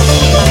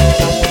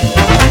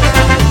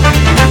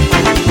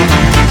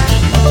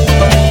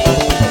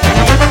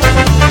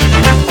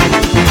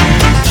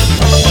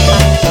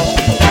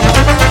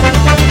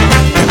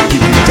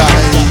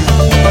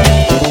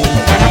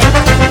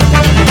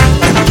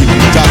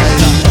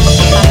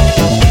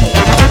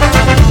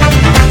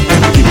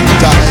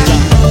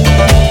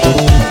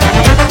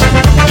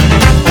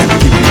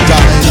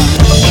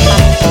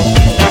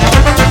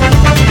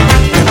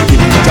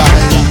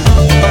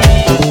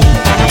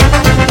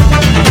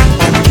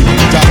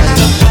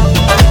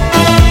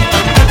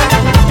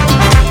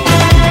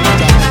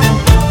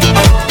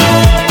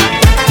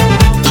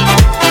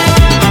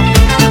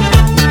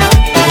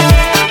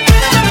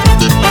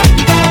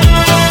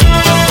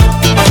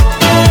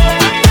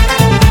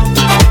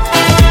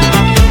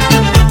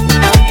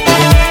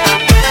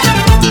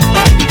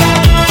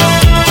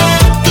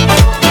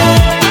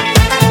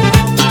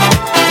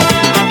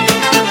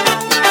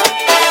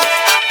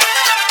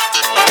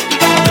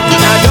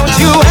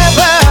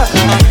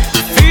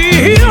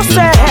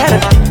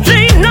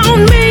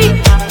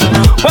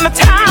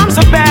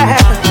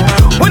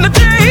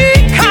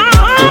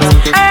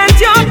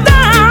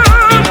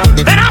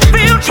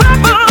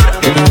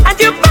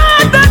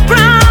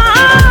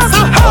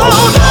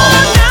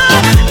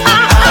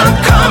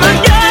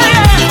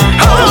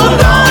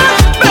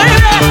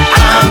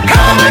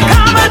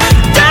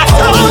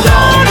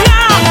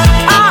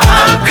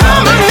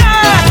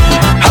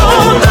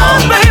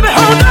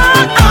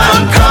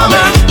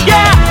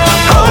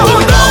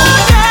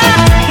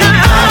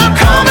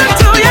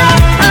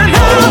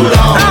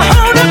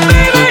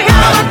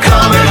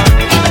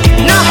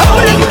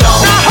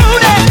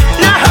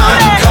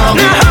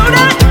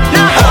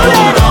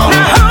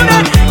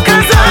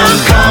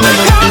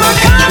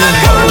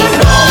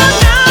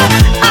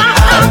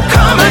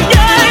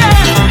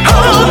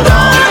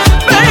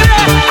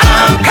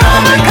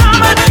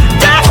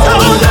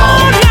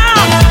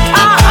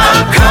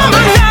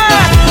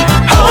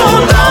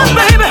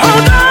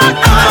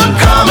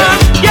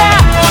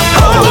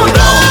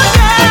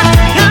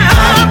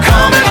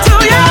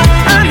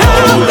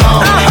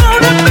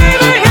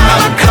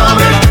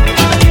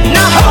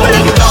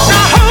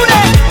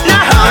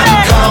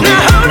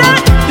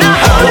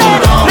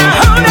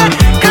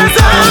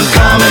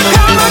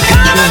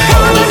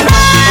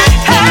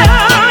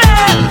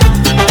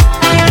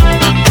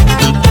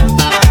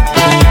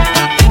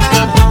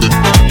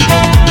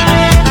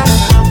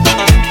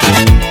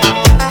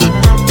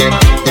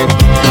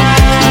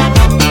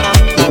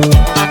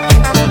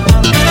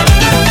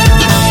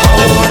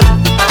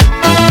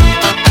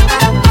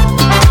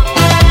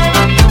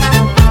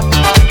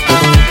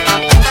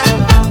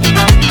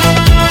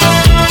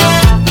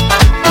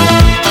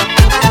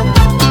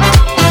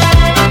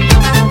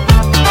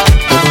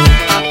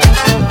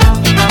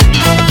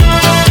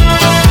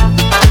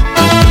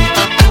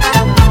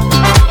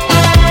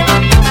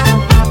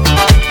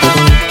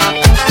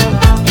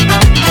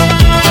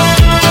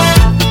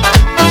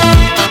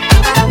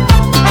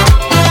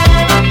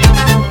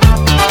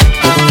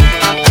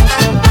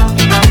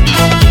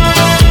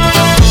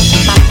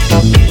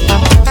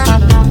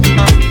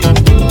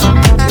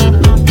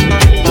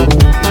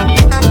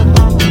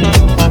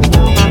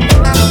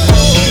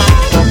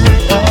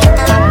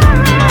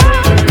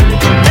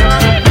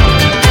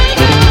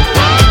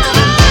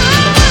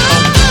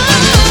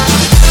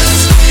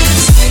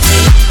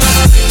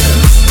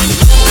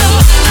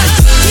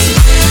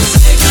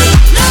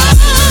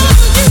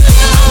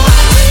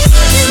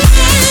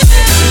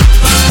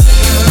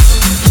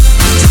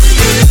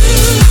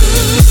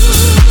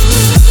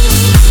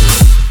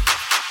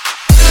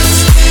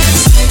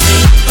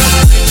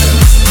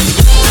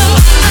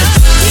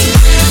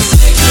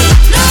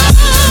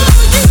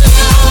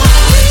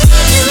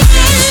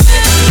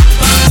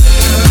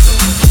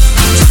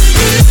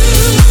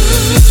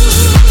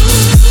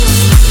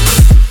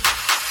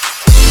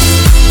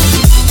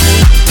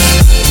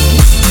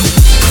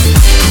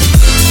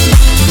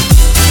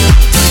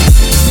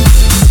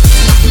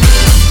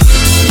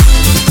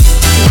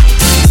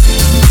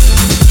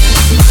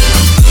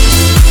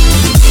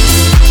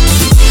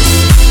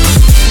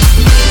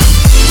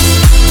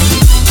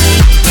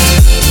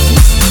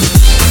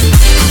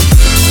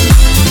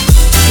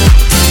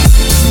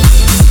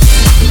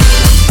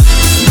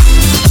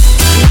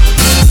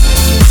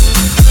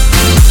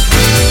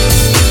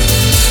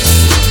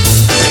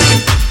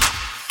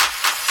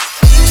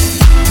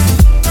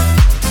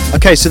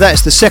 Okay, so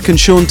that's the second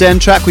Sean Den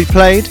track we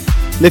played,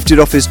 lifted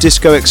off his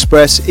Disco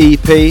Express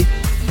EP.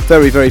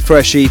 Very, very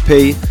fresh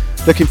EP.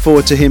 Looking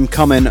forward to him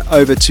coming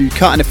over to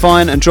Cutting It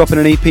Fine and dropping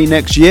an EP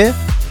next year.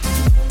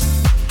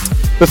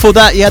 Before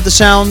that, you had the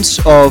sounds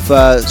of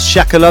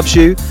Shaka Loves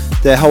You,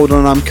 their Hold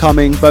On I'm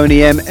Coming,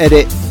 Boney M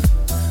edit.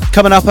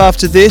 Coming up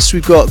after this,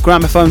 we've got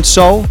Gramophone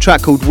Soul,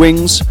 track called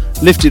Wings,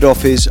 lifted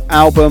off his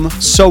album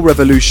Soul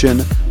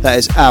Revolution, that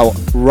is out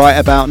right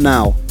about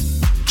now.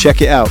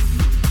 Check it out.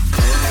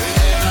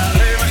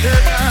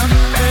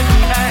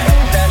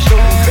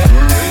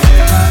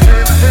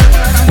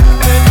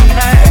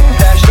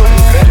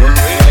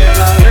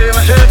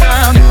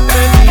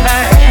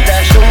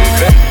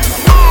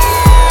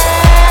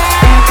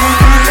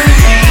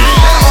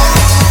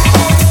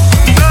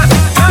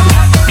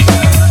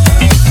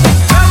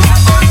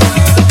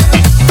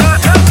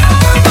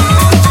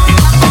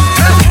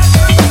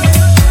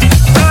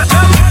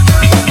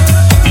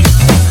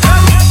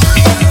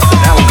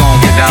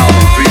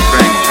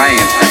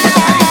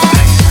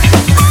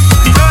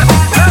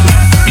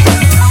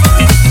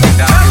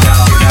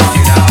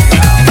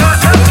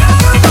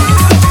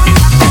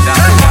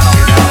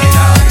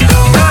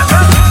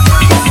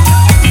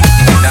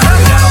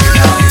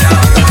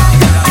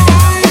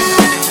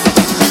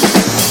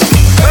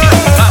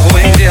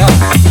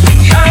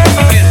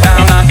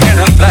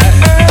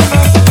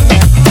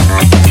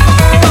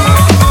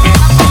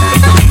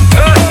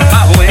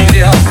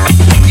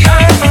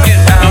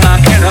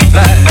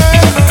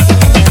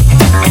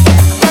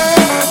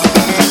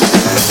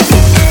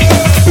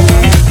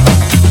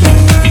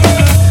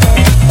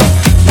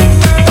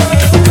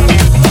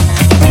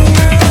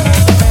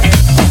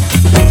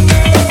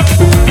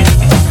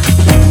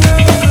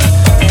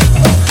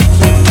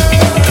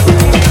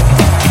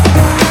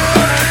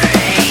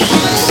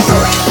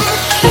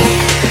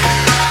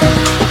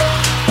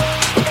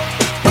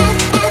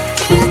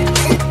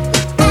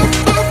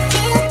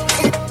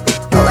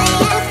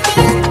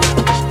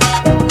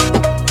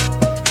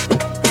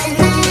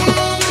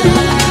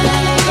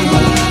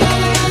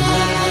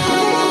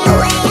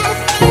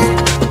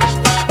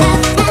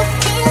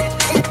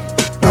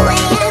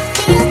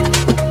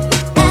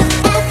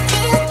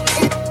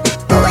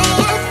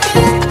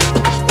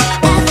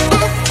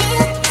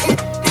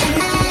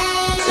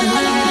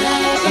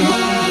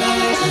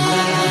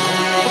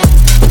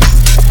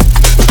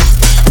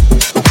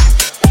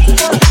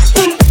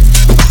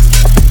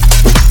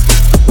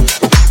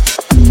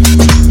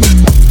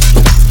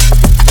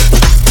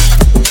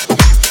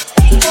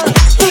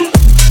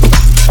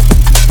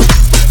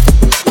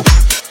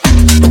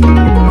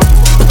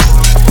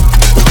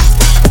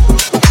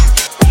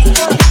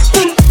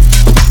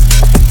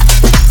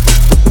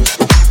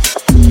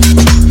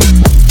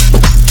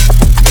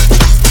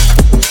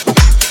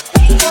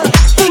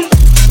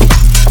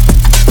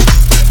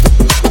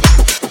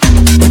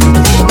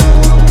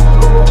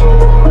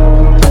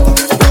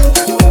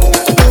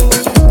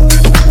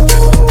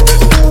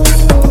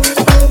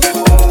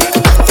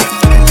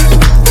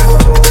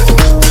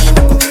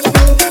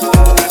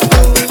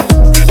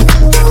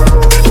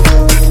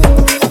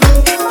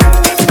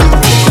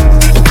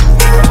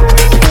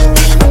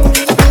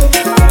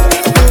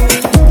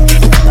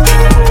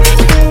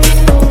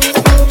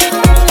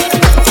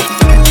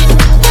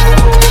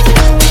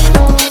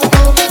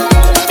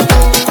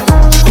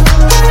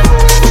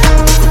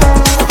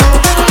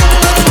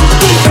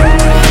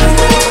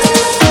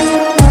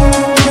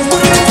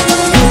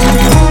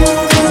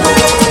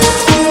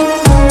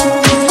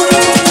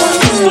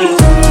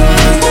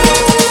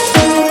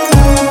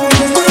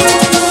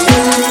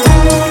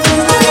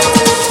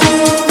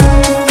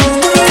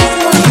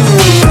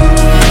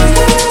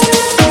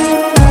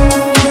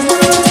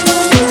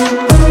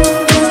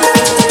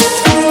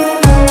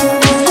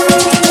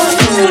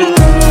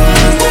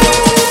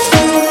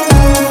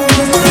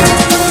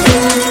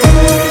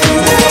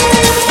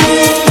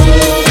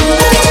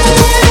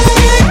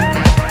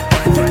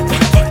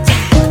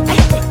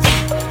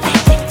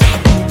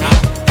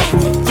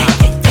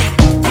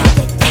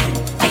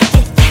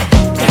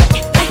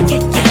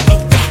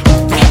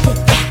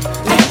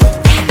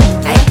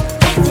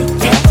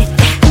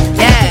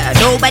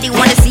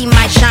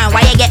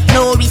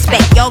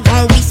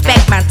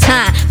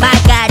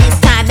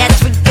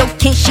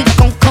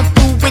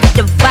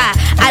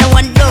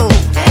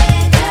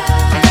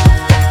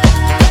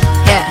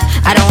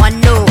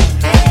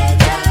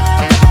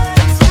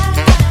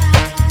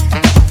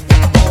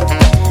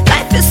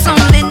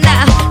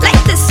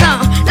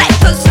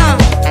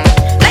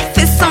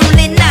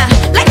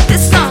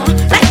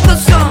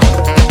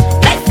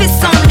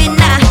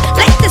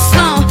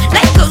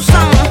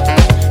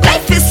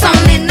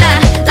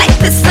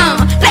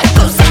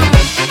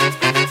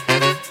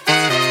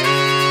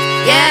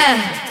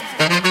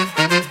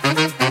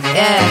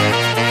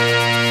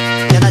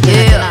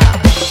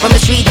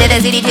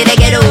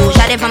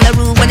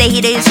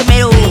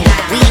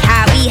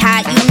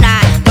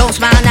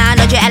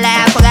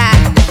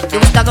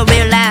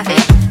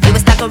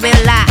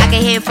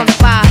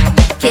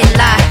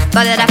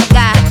 Thought that I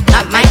forgot,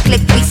 not my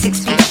clique, we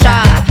 6 feet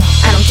sharp.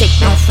 I don't take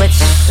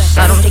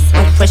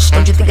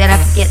that I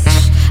forget.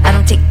 I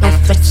don't take no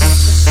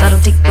threats. I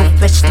don't take no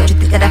threats. Don't you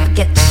think that I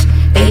forget?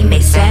 They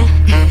may say,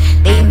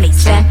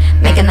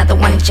 make another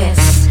one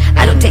chance.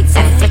 I don't take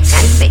threats.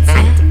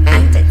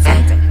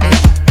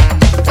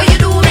 What you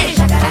do me?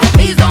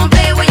 Please don't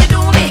play what you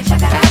do me.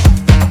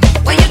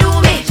 What you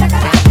do me?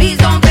 Please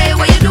don't play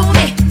what you do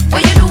me.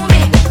 What you do me?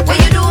 What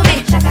you do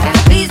me?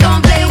 Please don't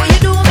play what you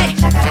do me.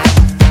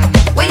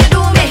 What you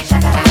do me?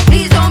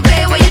 Please don't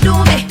play what you do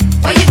me.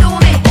 What you do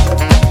me?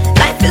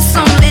 Life is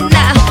only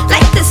now,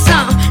 like this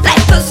song,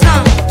 like the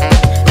song.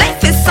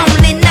 Life is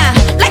only now,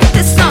 like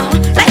this song,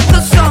 like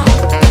the song.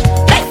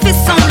 Life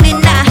is only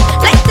now,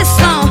 like this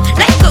song,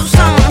 like the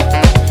song.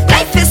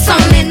 Life is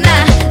only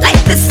now,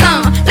 like this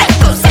song, like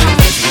the song.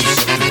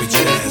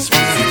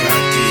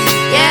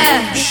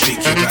 Yeah.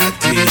 Shake your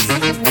body.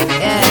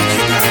 Yeah.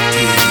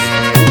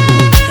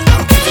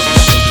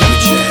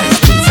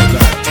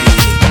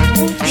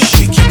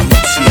 Shake your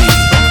booty,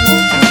 work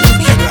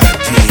your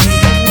body.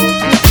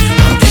 I'm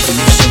giving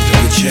you something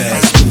with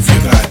jazz, move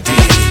your body.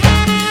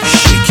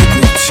 Shake your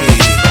booty,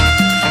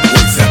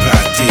 work that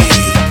body.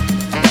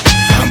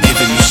 I'm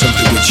giving you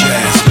something with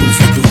jazz, move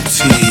your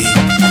booty.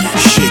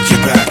 Shake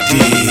your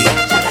body,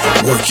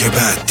 work your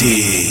body.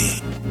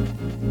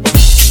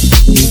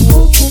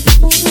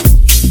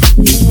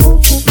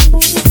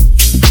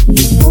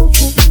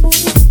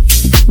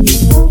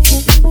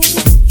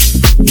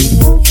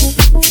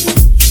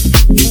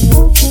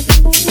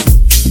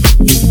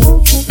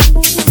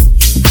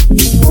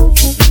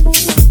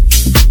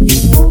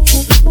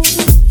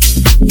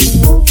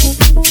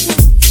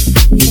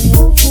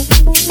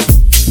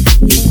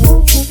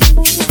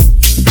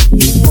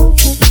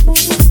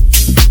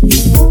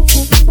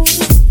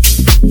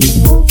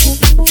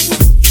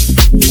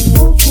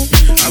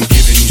 I'm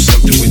giving you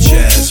something with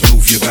jazz,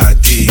 move your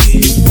body.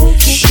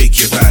 Shake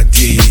your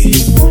body,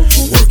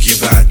 work your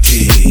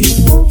body.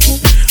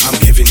 I'm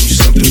giving you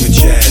something with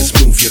jazz,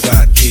 move your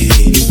body.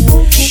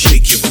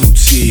 Shake your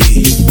booty,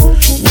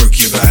 work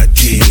your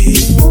body.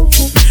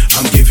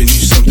 I'm giving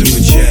you something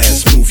with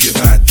jazz, move your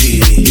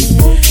body.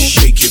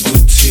 Shake your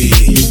booty,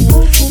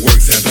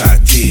 work that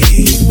body.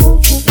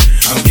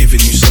 I'm giving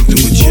you something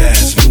with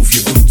jazz, move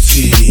your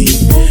booty.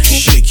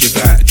 Shake your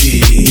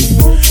body,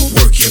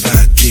 work your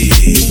body.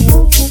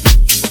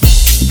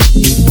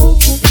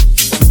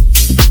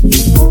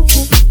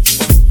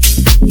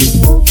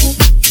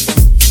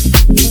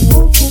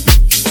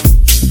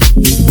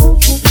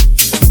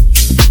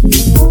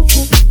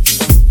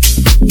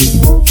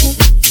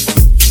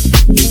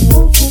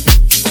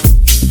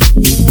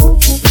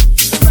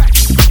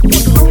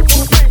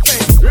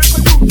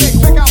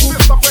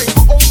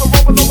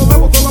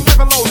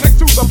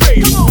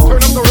 Turn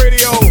up the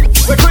radio.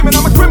 They're claiming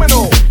I'm a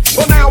criminal.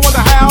 Well, now I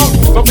wonder how.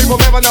 Some people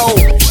never know.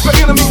 The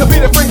enemy to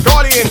be the friend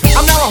guardian.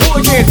 I'm now a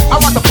hooligan.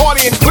 I rock the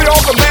party and clear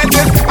all the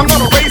madness. I'm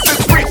not a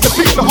racist. Preach the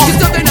peace of heart. You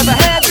thought they never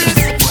had this?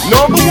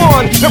 Number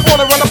one, they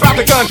wanna run about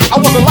the gun. I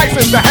want the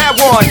license to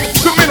have one.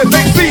 The minute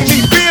they see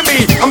me, fear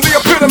me. I'm the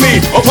epitome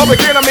of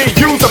public enemy.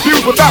 Use,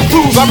 abuse without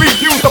clues. I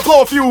refuse to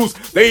blow a fuse.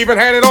 They even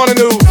had it on the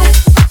news.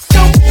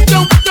 Don't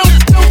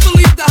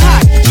believe the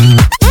hype.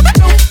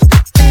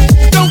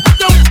 Don't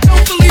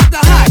believe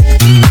the hype.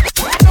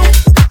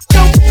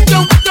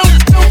 Don't believe the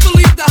hype. Don't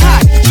believe the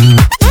hype.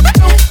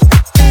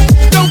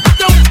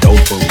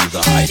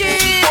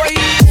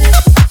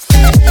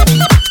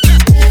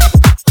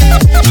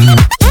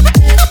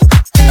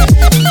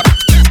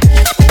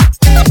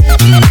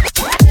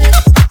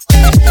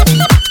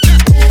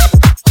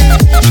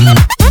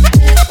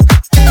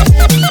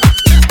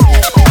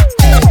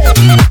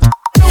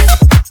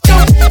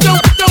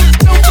 Don't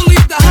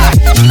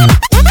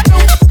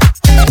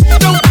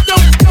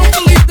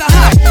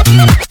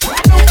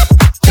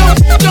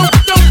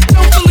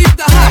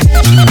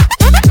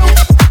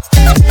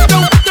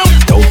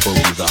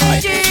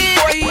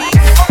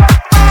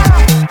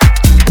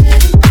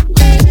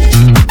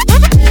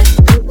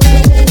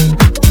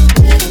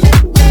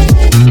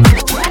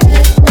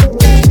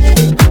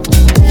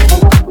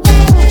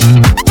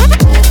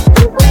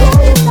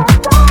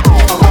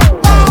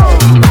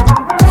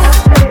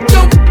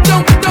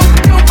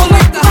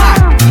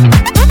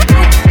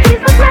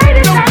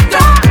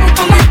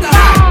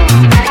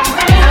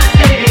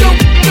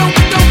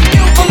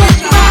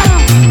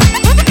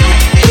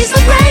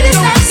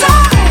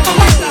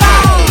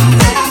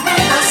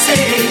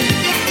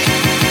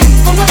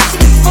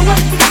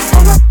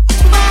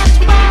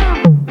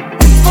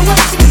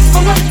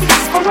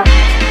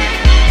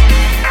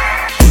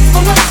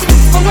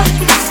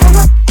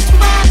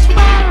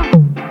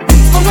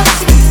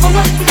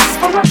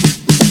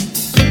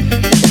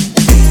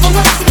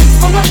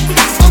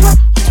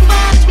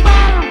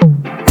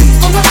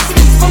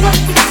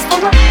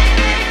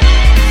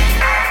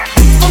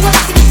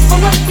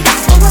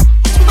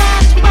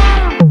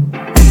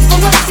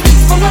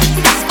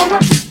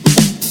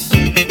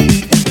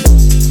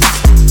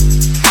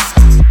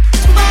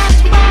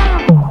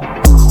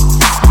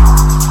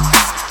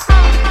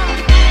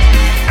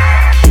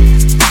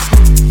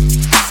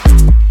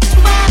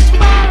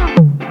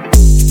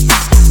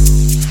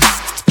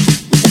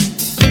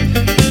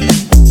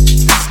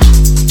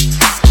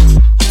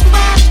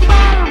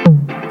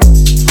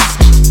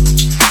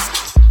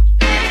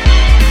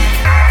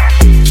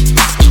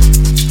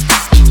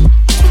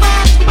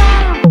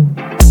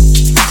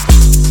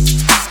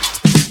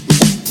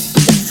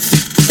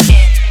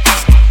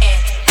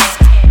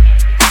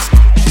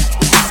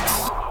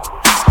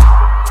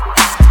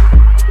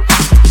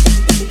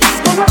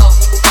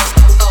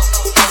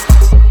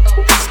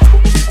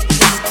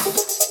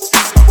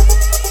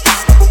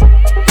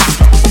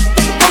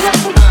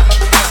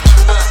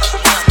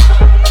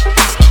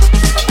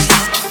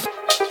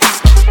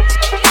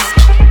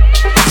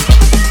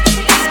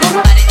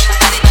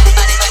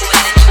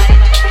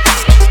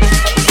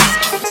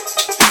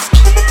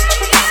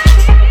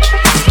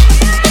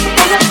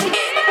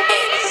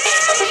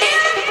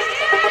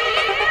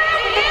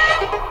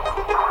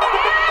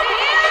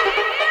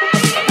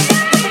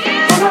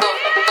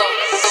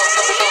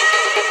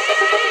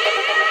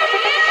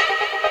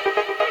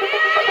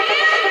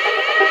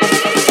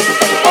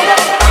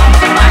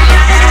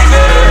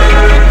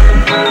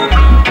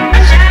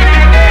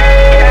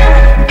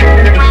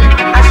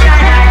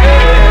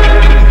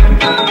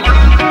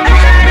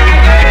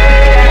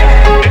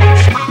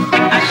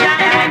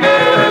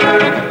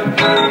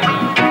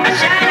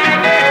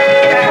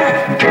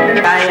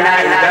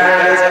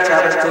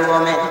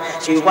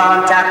she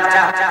want tap.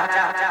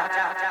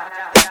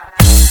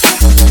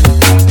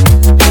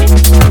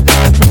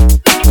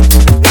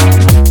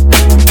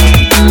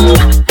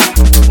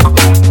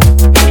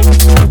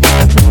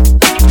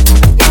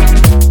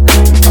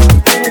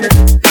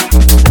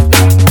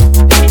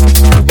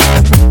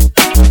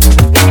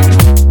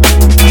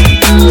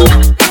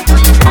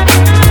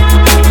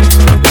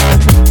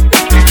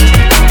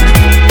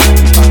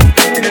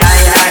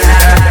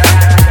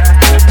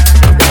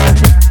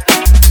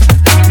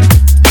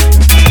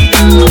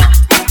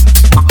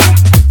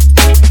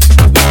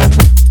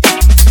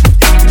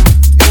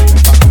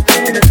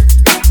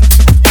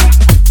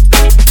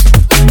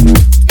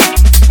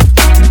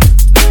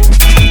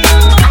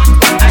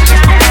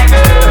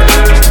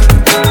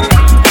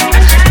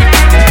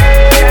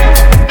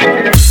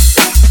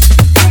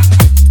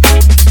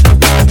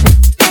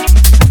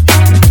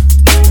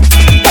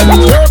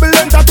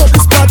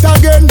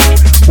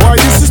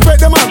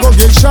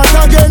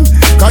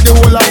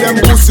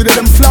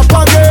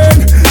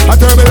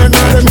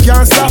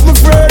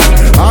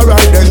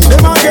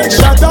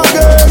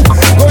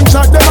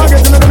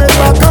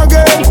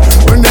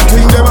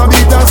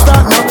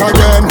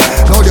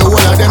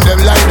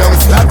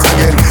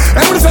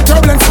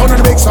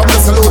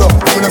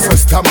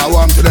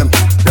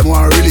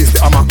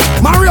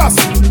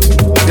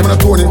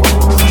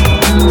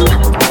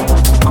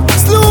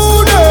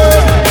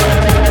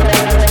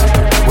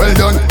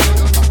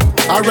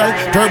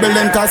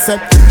 Turbulent I said,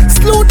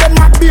 slew them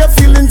up bare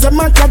feelings them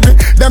a trouble.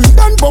 Them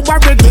done but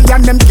already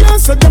and them can't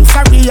say them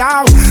sorry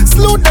how.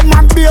 Slew them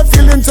up bare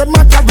feelings them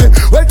a trouble.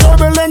 Well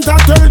turbulent I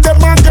tell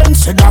them again,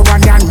 say that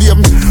one and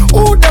them.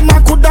 Who them a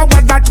coulda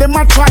what that them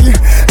a try.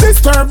 This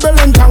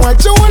turbulent I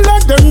watch you all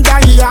of them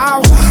die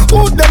how.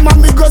 Who them a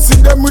me go see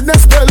them with the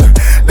spell.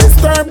 This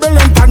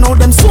turbulent I know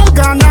them soul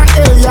gonna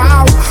hell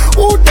how.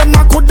 Who them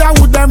a coulda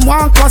who them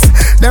want cuss.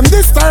 Them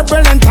this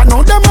turbulent I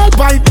know them all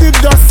bite the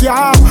dust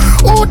yeah.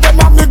 Who them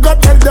a me go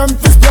tell them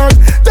to start.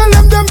 Tell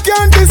them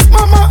can't this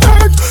mama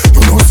earth.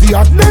 You know see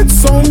a dead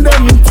sound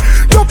them.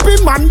 Dopey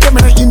man them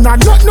in a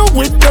not no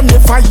with them.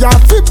 If I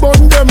have to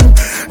burn them,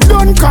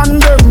 don't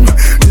condemn.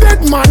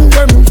 Dead man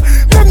them.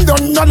 Them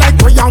don't know like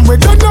we and we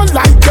don't know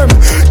like them.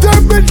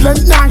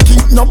 Turbulent not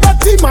keep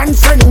nobody man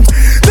friend.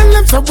 Tell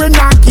them so we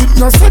not keep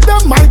no say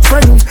them my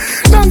friend.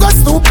 Now go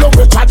stoop low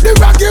we try the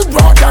rocky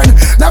road and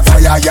now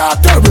fire ya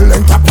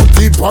turbulent I put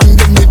it on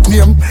the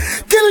nickname.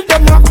 Kill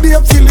them up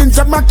their feelings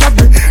them a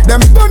carry.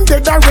 Them done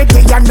dead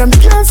already and them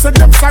can't say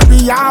them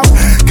sorry how.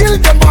 Kill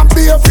them up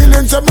their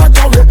feelings them a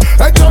carry.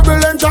 A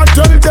turbulent I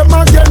tell them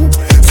again.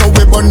 So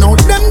we burn out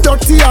them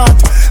dirty heart,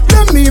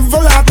 them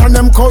evil heart and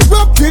them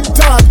corrupted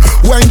thought.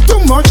 When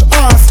too much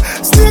us,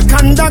 snake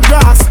under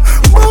grass,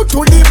 bow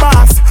to the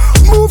boss.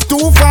 Move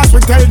too fast, we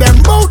tell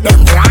them bout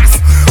them grass.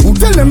 Who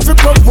tell them to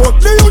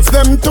provoke, they use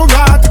them to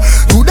rat.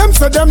 To them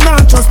say them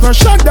not trust, no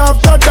shut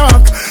after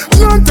dark.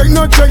 No take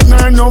no check,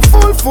 no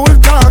full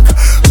talk.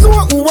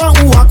 No who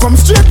a come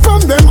straight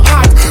from them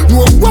heart.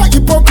 No what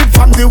hypocrite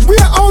from the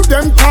way how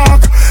them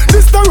talk.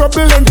 This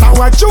turbulent I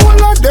watch all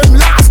of them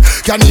last.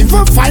 Can't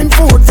even find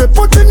food for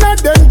put in a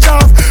them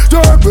job.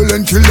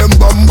 Turbulent kill them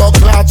bumbo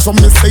clots, so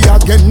me say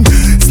again.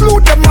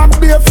 Slew them up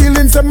bare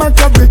feelings them a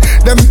trouble.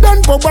 Them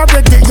done for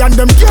already and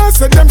them can't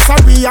say them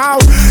sorry how.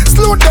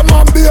 Slew them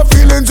up bare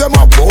feelings them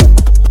a whoa.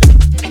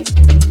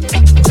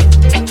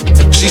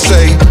 She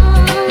say,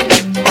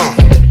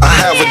 I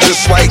have her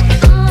just like.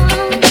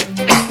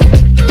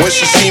 When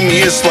she see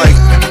me, it's like.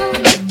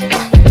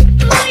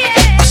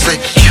 I say,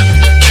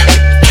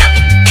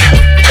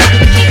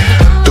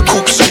 the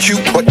coupes are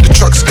cute, but the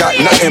trucks got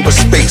nothing but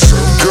space.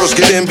 Girls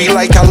get in, be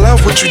like, I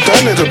love what you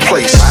done to the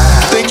place.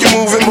 Think you're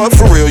moving, but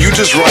for real, you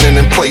just running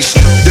in place.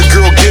 The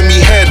girl give me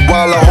head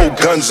while I hold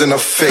guns in her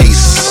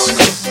face.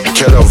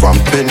 Killer, I'm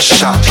been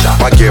shot.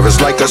 My gear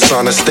is like a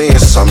sauna, staying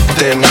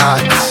something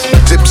hot.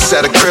 Tips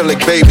at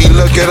acrylic, baby,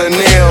 look at her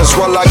nails.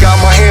 Well, I got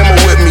my hammer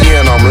with me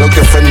and I'm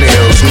looking for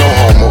nails. No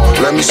homo,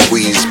 let me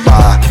squeeze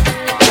by.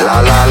 La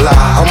la la,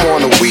 I'm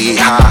on a weed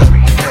high.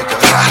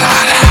 La la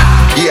la.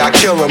 Yeah, I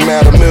kill them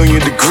at 1,000,000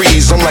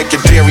 degrees. I'm like a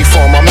dairy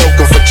farm, I'm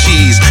milking for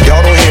cheese.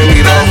 Y'all don't hear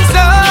me though.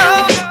 Gonzo,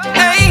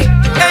 hey,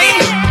 hey,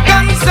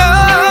 Gonzo,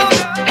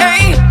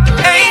 hey,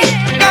 hey,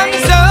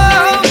 Gonzo,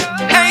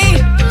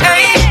 hey,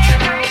 hey.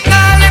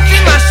 Now let me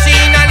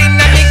machine all in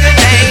a nigga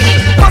day.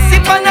 Pussy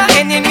for the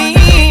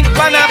enemy,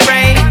 for the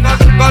brain.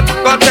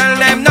 Go tell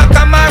them no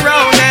come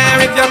around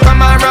here. If you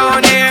come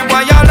around here,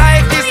 boy your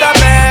life is a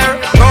bear.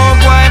 Go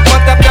boy,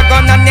 put up your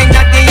gun and then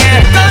at the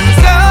air.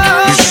 Gonzo.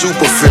 You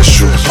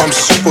superficial, I'm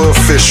super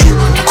official.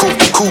 Coop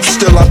to coop,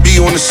 still I be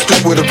on the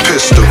stoop with a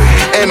pistol.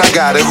 And I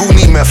got it, who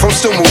need meth? I'm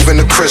still moving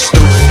the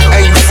crystal.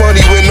 Ain't you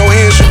funny with no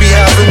hands, you be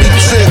having me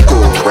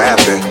tickle.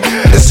 Rapping,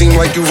 it seem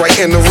like you right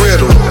in the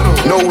riddle.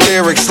 No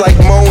lyrics like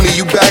Moni,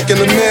 you back in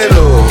the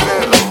middle.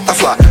 I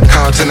fly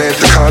continent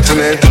to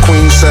continent. The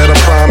queen said I'm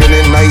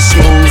prominent, nice,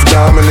 smooth,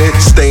 dominant.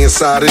 Stay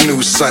inside and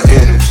knew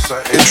something.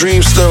 Your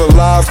dream's still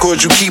alive,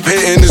 cause you keep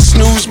hitting the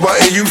snooze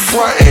button, you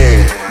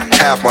frontin'.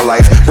 half my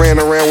life. Ran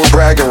around with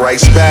bragging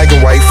rights,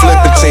 bagging white,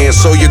 flipping tan,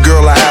 so your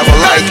girl I have a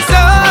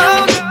life.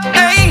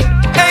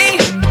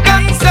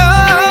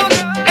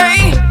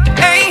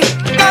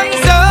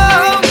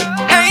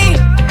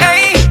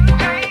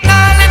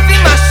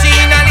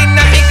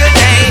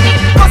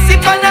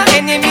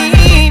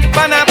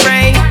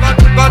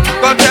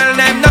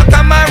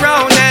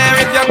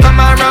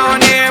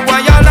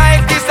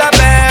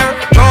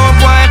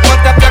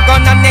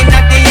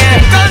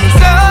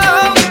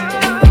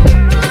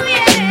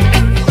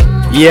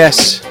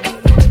 Yes,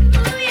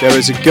 there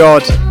is a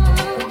God.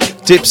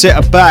 Dipset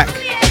are back.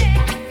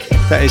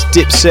 That is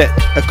Dipset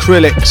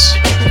Acrylics.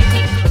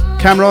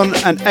 Cameron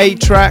and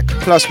A-Track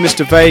plus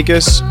Mr.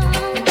 Vegas.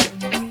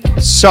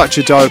 Such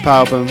a dope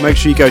album. Make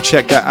sure you go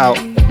check that out.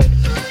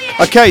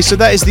 Okay, so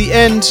that is the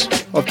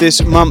end of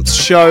this month's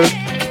show.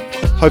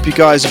 Hope you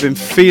guys have been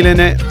feeling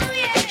it.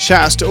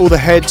 Shout outs to all the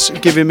heads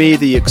giving me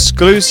the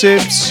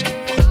exclusives.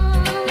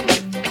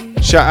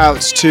 Shout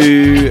outs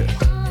to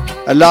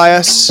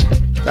Elias.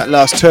 That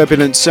last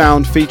Turbulent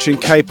Sound featuring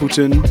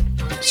Capleton.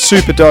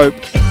 Super dope.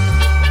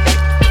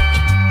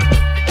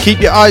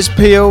 Keep your eyes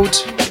peeled.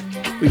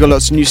 We've got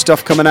lots of new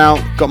stuff coming out.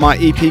 Got my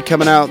EP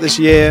coming out this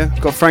year.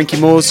 Got Frankie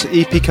Moore's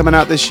EP coming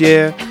out this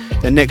year.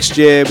 Then next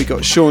year we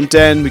got Sean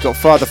Den. We got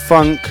Father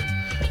Funk.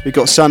 We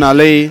got Sun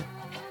Ali.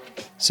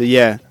 So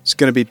yeah, it's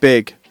going to be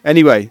big.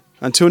 Anyway,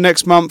 until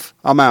next month,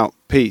 I'm out.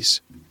 Peace.